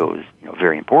the ego is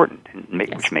very important,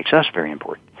 which makes us very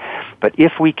important. But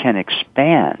if we can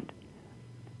expand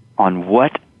on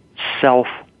what self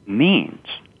means,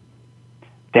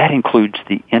 that includes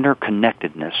the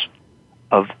interconnectedness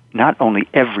of not only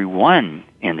everyone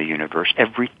in the universe,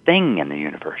 everything in the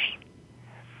universe.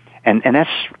 And that's,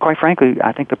 quite frankly,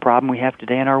 I think the problem we have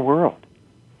today in our world.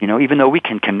 Even though we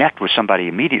can connect with somebody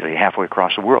immediately halfway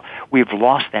across the world, we've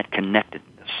lost that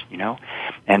connectedness,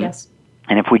 And, yes.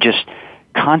 And if we just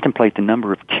contemplate the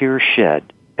number of tears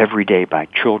shed every day by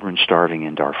children starving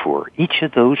in Darfur, each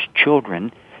of those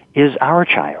children is our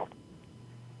child.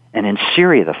 And in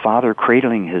Syria, the father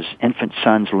cradling his infant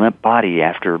son's limp body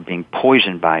after being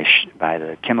poisoned by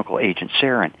the chemical agent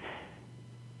sarin,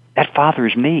 that father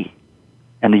is me.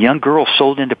 And the young girl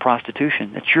sold into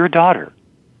prostitution, that's your daughter.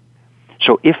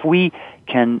 So if we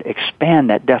can expand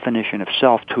that definition of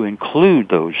self to include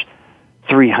those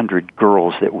 300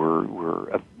 girls that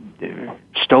were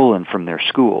stolen from their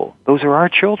school, those are our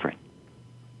children.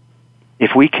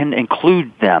 If we can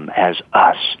include them as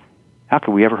us, how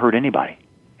could we ever hurt anybody?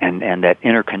 And that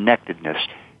interconnectedness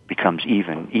becomes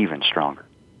even stronger.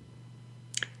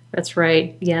 That's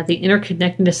right. Yeah, the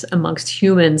interconnectedness amongst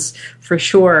humans, for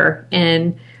sure.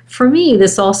 And for me,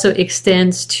 this also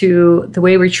extends to the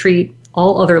way we treat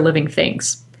all other living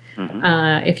things.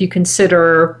 Mm-hmm. If you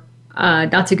consider,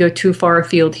 not to go too far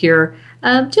afield here,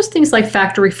 just things like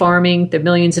factory farming, the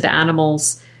millions of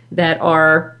animals that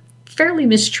are fairly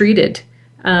mistreated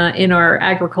in our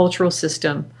agricultural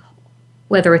system,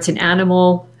 whether it's an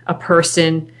animal, a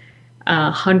person,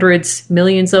 hundreds,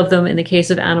 millions of them in the case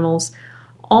of animals.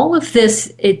 All of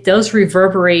this, it does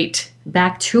reverberate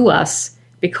back to us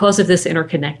because of this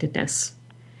interconnectedness.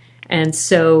 And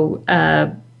so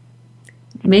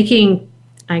making,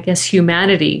 I guess,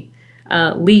 humanity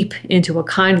leap into a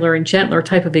kindler and gentler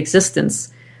type of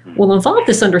existence will involve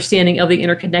this understanding of the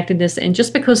interconnectedness. And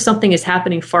just because something is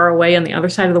happening far away on the other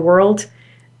side of the world,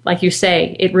 like you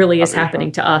say, it really is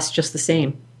happening to us just the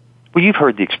same. Well, you've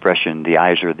heard the expression, the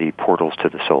eyes are the portals to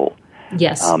the soul.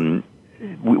 Yes.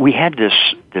 We had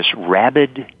this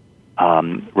rabid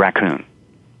raccoon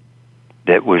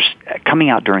that was coming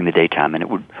out during the daytime, and it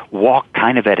would walk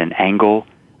kind of at an angle.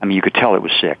 I mean, you could tell it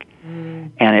was sick.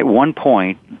 And at one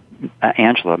point,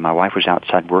 Angela, my wife, was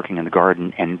outside working in the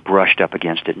garden and brushed up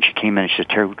against it. And she came in and she said,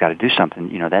 "Terry, we've got to do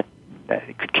something. You know, that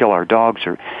it could kill our dogs."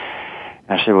 Or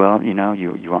I said, "Well, you know,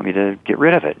 you want me to get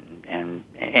rid of it?" And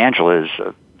Angela is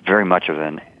very much of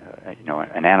an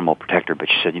animal protector, but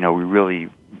she said, "You know, we really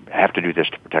have to do this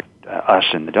to protect us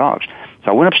and the dogs."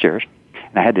 So I went upstairs,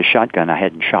 and I had this shotgun I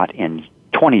hadn't shot in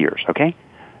 20 years, okay?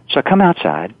 So I come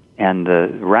outside, and the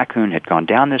raccoon had gone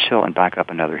down this hill and back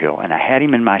up another hill, and I had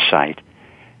him in my sight,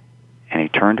 and he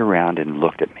turned around and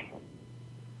looked at me,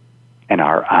 and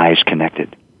our eyes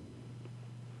connected.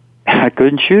 And I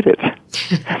couldn't shoot it.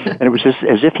 And it was just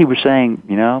as if he was saying,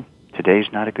 you know,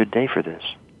 today's not a good day for this.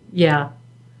 Yeah.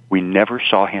 We never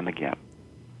saw him again.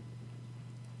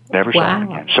 Never saw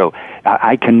him again. So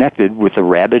I connected with a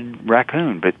rabid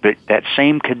raccoon, but that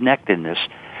same connectedness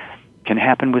can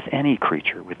happen with any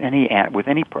creature, with any. I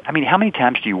mean, how many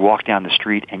times do you walk down the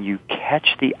street and you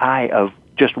catch the eye of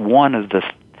just one of the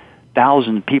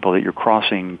 1,000 people that you're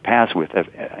crossing paths with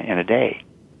in a day?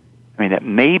 I mean, that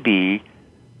may be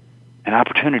an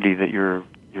opportunity that you're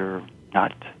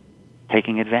not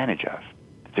taking advantage of.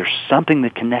 There's something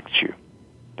that connects you.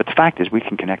 But the fact is, we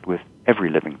can connect with every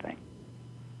living thing.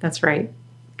 That's right.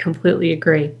 Completely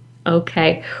agree.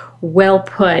 Okay. Well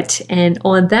put. And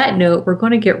on that note, we're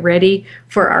going to get ready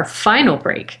for our final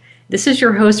break. This is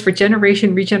your host for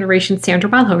Generation Regeneration, Sandra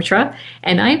Malhotra,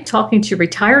 and I'm talking to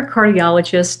retired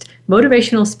cardiologist,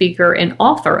 motivational speaker, and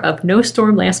author of No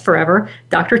Storm Lasts Forever,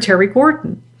 Dr. Terry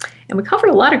Gordon. And we covered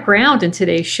a lot of ground in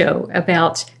today's show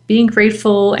about being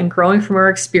grateful and growing from our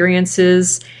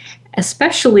experiences,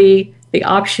 especially the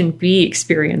option B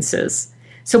experiences.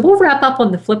 So we'll wrap up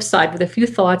on the flip side with a few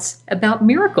thoughts about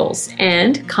miracles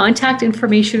and contact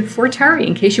information for Terry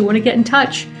in case you want to get in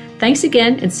touch. Thanks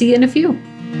again, and see you in a few.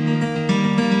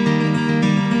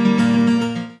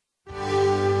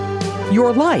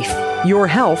 Your life, your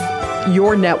health,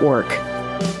 your network.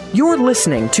 You're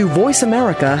listening to Voice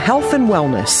America Health and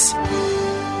Wellness.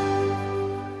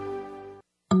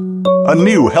 A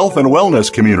new health and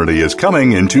wellness community is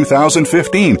coming in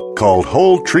 2015 called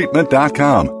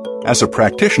WholeTreatment.com. As a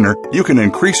practitioner, you can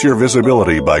increase your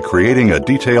visibility by creating a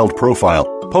detailed profile,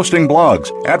 posting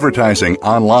blogs, advertising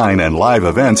online and live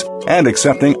events, and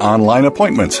accepting online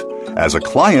appointments. As a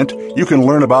client, you can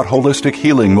learn about holistic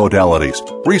healing modalities,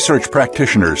 research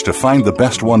practitioners to find the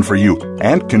best one for you,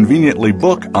 and conveniently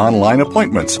book online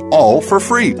appointments, all for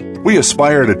free. We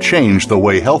aspire to change the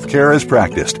way healthcare is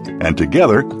practiced, and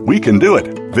together we can do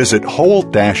it. Visit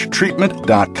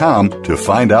whole-treatment.com to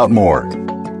find out more.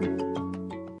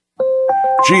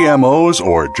 GMOs,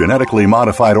 or genetically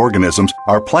modified organisms,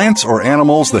 are plants or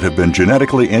animals that have been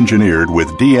genetically engineered with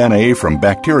DNA from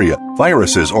bacteria,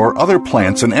 viruses, or other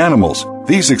plants and animals.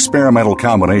 These experimental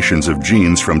combinations of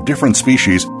genes from different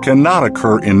species cannot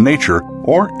occur in nature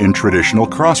or in traditional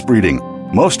crossbreeding.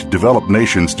 Most developed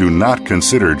nations do not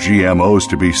consider GMOs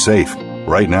to be safe.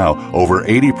 Right now, over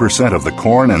 80% of the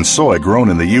corn and soy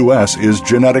grown in the U.S. is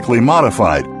genetically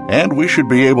modified, and we should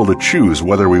be able to choose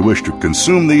whether we wish to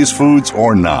consume these foods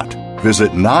or not.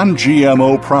 Visit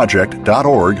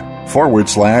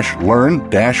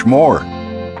nongmoproject.org/learn-more.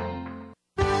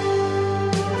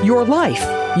 Your life,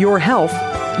 your health,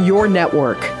 your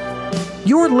network.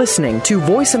 You're listening to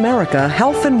Voice America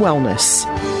Health and Wellness.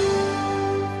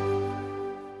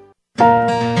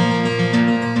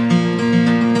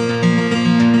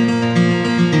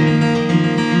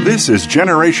 This is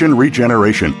Generation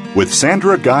Regeneration with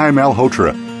Sandra Guy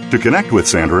Malhotra. To connect with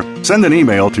Sandra, send an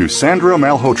email to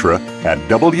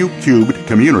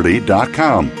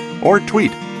sandramalhotra@wcubedcommunity.com or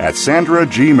tweet at Sandra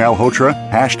G. Malhotra,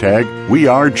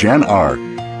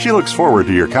 #WeAreGenR. She looks forward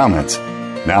to your comments.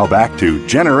 Now back to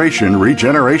Generation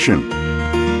Regeneration.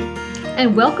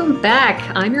 And welcome back.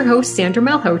 I'm your host, Sandra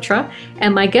Malhotra,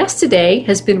 and my guest today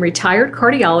has been retired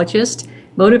cardiologist,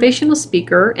 motivational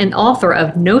speaker, and author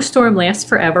of No Storm Lasts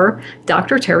Forever,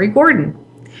 Dr. Terry Gordon.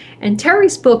 And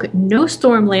Terry's book, No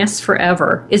Storm Lasts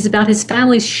Forever, is about his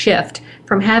family's shift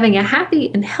from having a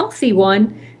happy and healthy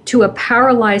one to a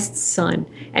paralyzed son,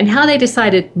 and how they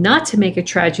decided not to make a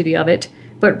tragedy of it,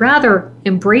 but rather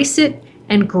embrace it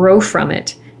and grow from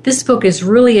it. This book is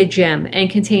really a gem and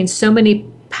contains so many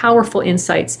powerful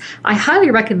insights. I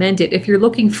highly recommend it if you're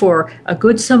looking for a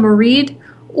good summer read,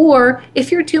 or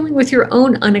if you're dealing with your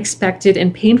own unexpected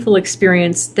and painful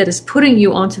experience that is putting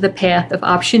you onto the path of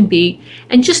option B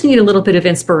and just need a little bit of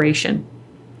inspiration.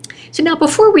 So now,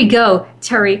 before we go,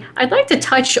 Terry, I'd like to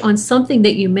touch on something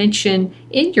that you mention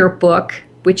in your book,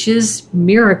 which is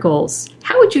miracles.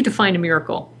 How would you define a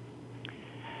miracle?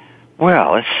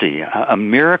 Well, let's see. A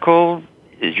miracle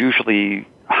is usually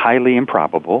highly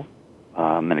improbable,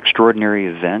 an extraordinary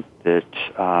event that,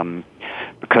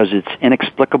 because it's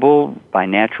inexplicable by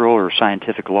natural or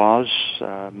scientific laws,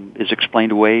 is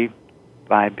explained away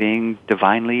by being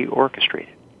divinely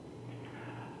orchestrated.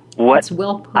 What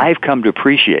I've come to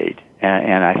appreciate,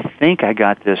 and I think I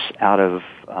got this out of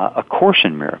A Course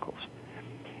in Miracles,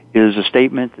 is a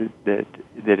statement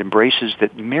that embraces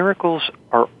that miracles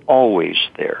are always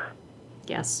there.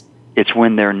 Yes. It's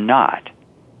when they're not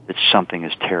that something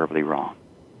is terribly wrong.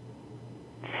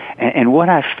 And what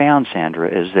I've found, Sandra,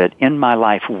 is that in my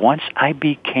life, once I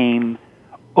became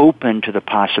open to the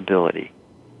possibility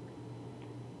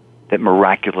that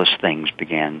miraculous things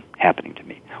began happening to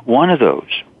me. One of those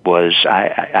was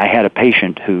I had a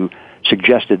patient who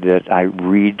suggested that I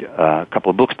read a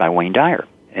couple of books by Wayne Dyer.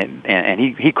 And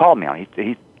he called me on it.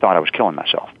 He thought I was killing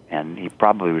myself, and he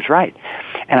probably was right.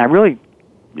 And I really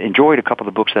enjoyed a couple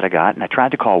of the books that I got, and I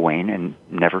tried to call Wayne and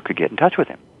never could get in touch with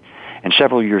him. And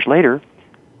several years later,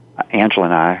 Angela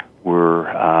and I were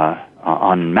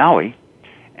on Maui,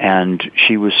 and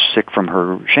she was sick from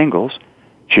her shingles.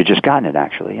 She had just gotten it,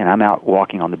 actually, and I'm out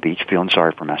walking on the beach feeling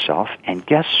sorry for myself, and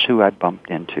guess who I bumped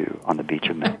into on the beach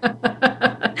of Maui?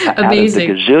 Amazing.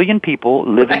 Out of the gazillion people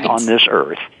living on this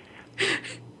earth,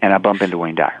 and I bumped into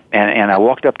Wayne Dyer. And I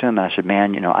walked up to him, and I said,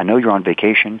 man, I know you're on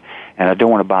vacation, and I don't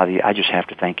want to bother you. I just have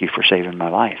to thank you for saving my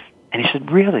life. And he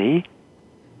said, really?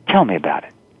 Tell me about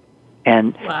it.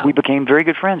 And we became very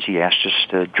good friends. He asked us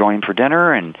to join him for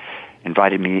dinner and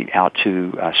invited me out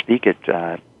to speak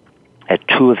at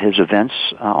two of his events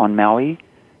on Maui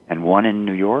and one in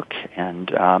New York. And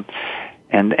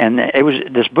it was,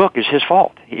 this book is his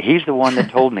fault. He's the one that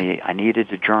told me I needed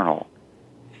to journal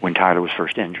when Tyler was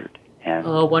first injured. And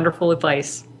wonderful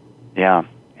advice. Yeah.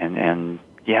 And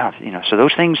so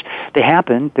those things, they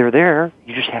happen, they're there.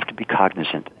 You just have to be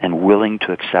cognizant and willing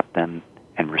to accept them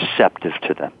and receptive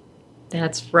to them.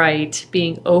 That's right,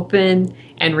 being open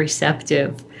and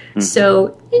receptive. Mm-hmm.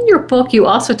 So in your book, you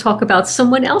also talk about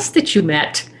someone else that you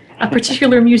met, a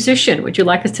particular musician. Would you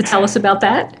like us to tell us about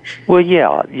that? Well,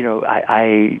 yeah.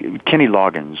 Kenny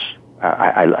Loggins,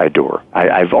 I adore.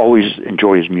 I've always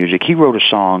enjoyed his music. He wrote a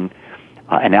song,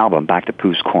 an album, Back to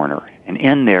Pooh's Corner. And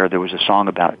in there was a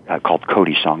song called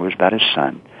Cody's Song. It was about his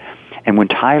son. And when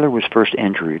Tyler was first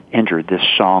injured, this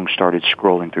song started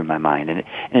scrolling through my mind. And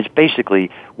it's basically,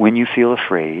 when you feel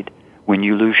afraid, when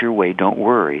you lose your way, don't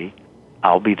worry,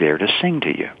 I'll be there to sing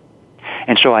to you.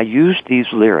 And so I used these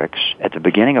lyrics at the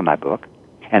beginning of my book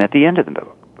and at the end of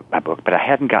my book, but I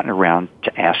hadn't gotten around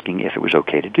to asking if it was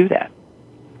okay to do that.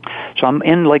 So I'm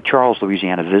in Lake Charles,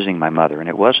 Louisiana, visiting my mother, and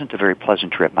it wasn't a very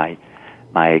pleasant trip. My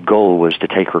goal was to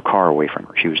take her car away from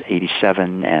her. She was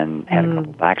 87 and had a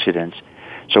couple of accidents.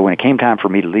 So when it came time for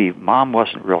me to leave, Mom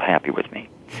wasn't real happy with me.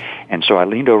 And so I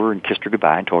leaned over and kissed her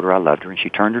goodbye and told her I loved her, and she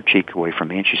turned her cheek away from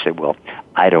me and she said, well,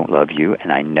 I don't love you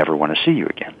and I never want to see you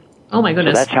again. Oh, my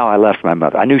goodness. So that's how I left my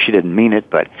mother. I knew she didn't mean it,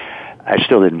 but I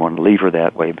still didn't want to leave her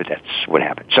that way, but that's what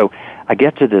happened. So I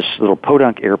get to this little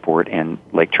podunk airport in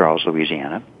Lake Charles,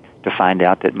 Louisiana, to find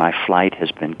out that my flight has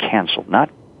been canceled. Not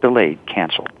delayed,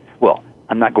 canceled. Well,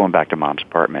 I'm not going back to Mom's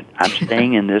apartment. I'm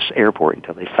staying in this airport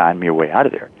until they find me a way out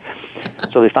of there.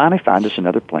 So they finally find us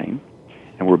another plane,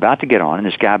 and we're about to get on, and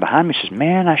this guy behind me says,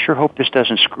 man, I sure hope this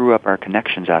doesn't screw up our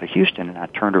connections out of Houston. And I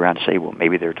turned around to say, well,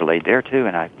 maybe they're delayed there, too.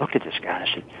 And I looked at this guy, and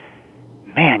I said,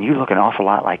 man, you look an awful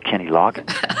lot like Kenny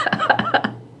Loggins.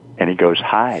 And he goes,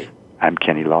 hi, I'm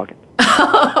Kenny Loggins.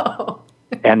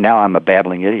 And now I'm a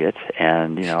babbling idiot,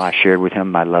 and, I shared with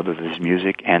him my love of his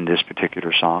music and this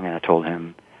particular song, and I told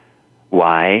him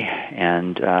why,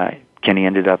 and Kenny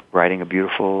ended up writing a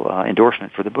beautiful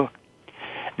endorsement for the book.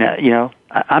 Now,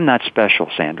 I'm not special,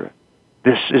 Sandra.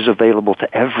 This is available to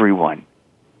everyone.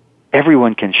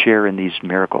 Everyone can share in these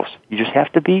miracles. You just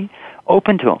have to be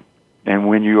open to them. And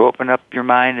when you open up your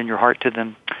mind and your heart to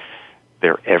them,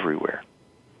 they're everywhere.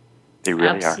 They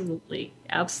really are.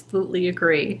 Absolutely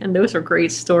agree. And those are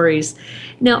great stories.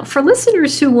 Now, for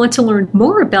listeners who want to learn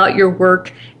more about your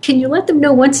work, can you let them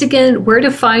know once again where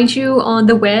to find you on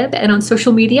the web and on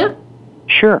social media?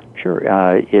 Sure.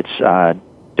 It's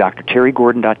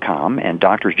drterrygordon.com, and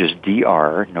doctor is just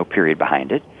DR, no period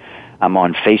behind it. I'm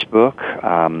on Facebook.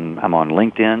 I'm on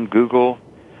LinkedIn, Google.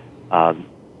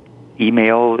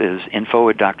 Email is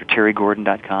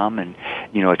info@drterrygordon.com. And,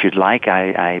 if you'd like,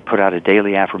 I put out a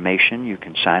daily affirmation. You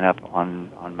can sign up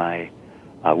on my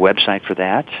website for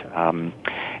that.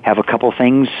 Have a couple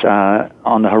things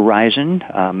on the horizon.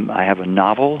 I have a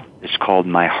novel. It's called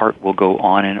My Heart Will Go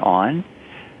On and On,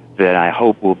 that I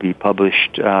hope will be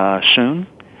published soon.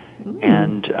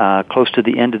 And close to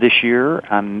the end of this year,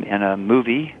 I'm in a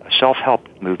movie, a self-help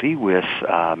movie with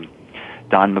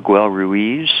Don Miguel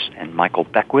Ruiz and Michael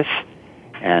Beckwith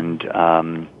and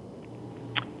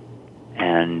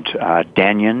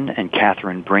Danyan and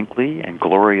Catherine Brinkley and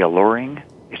Gloria Loring.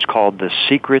 It's called The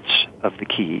Secrets of the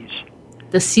Keys.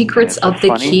 The Secrets of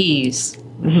the Keys.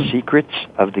 The Secrets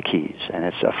of the Keys. And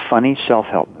it's a funny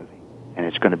self-help movie. And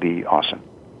it's going to be awesome.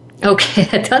 Okay,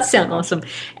 that does sound awesome.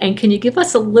 And can you give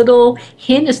us a little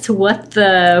hint as to what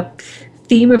the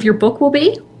theme of your book will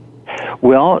be?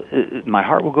 Well, My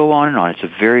Heart Will Go On and On. It's a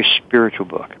very spiritual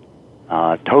book,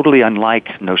 totally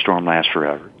unlike No Storm Lasts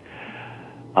Forever.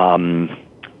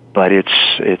 But it's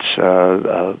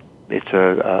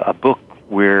a book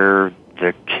where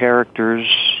the characters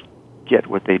get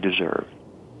what they deserve.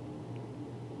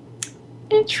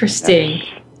 Interesting.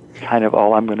 That's kind of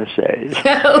all I'm going to say.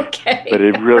 Okay. But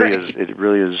it really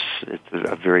is. It's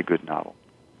a very good novel.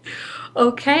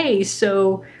 Okay,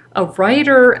 so a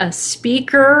writer, a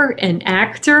speaker, an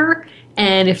actor,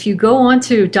 and if you go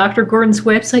onto Dr. Gordon's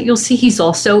website, you'll see he's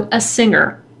also a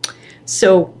singer.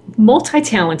 So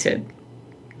multi-talented.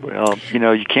 Well,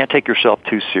 you can't take yourself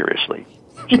too seriously.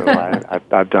 So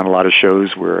I've done a lot of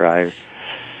shows where I've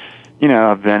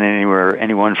been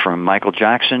anyone from Michael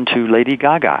Jackson to Lady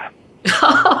Gaga.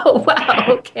 Oh, wow,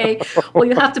 okay. Well,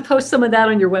 you'll have to post some of that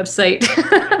on your website.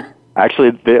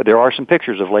 Actually, there are some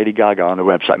pictures of Lady Gaga on the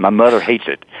website. My mother hates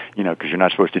it, because you're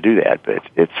not supposed to do that, but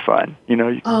it's fun.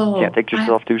 You can't take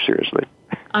yourself too seriously.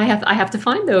 I have to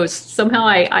find those. Somehow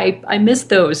I missed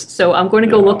those, so I'm going to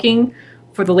go looking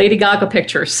for the Lady Gaga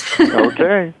pictures.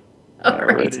 Okay. All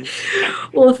right.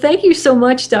 Well, thank you so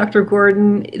much, Dr.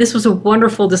 Gordon. This was a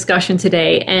wonderful discussion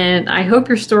today, and I hope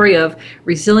your story of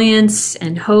resilience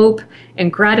and hope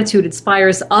and gratitude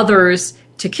inspires others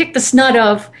to kick the snot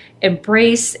of,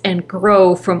 embrace, and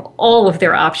grow from all of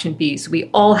their option Bs.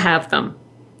 We all have them.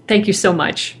 Thank you so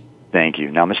much. Thank you.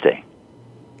 Namaste.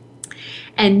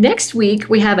 And next week,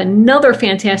 we have another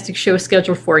fantastic show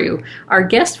scheduled for you. Our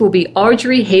guest will be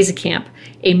Audrey Hazekamp,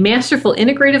 a masterful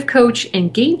integrative coach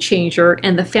and game changer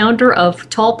and the founder of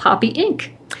Tall Poppy Inc.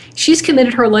 She's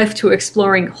committed her life to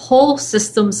exploring whole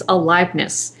systems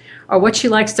aliveness, or what she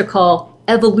likes to call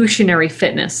evolutionary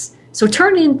fitness. So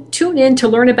tune in to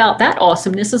learn about that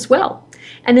awesomeness as well.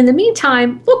 And in the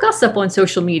meantime, look us up on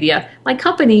social media. My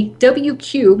company, W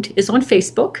Cubed, is on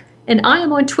Facebook, and I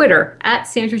am on Twitter at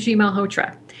Sandra G.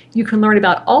 Malhotra. You can learn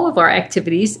about all of our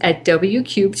activities at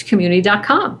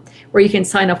wcubedcommunity.com, where you can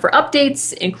sign up for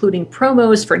updates, including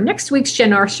promos for next week's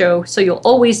Gen R show, so you'll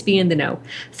always be in the know.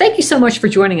 Thank you so much for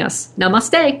joining us.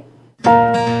 Namaste.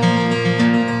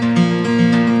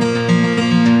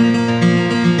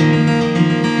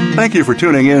 Thank you for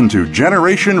tuning in to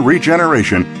Generation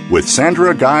Regeneration with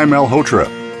Sandra Guy Malhotra.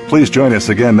 Please join us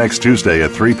again next Tuesday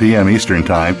at 3 p.m. Eastern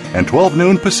Time and 12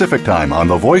 noon Pacific Time on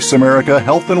the Voice America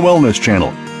Health and Wellness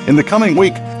Channel. In the coming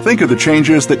week, think of the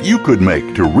changes that you could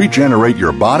make to regenerate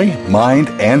your body, mind,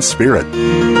 and spirit.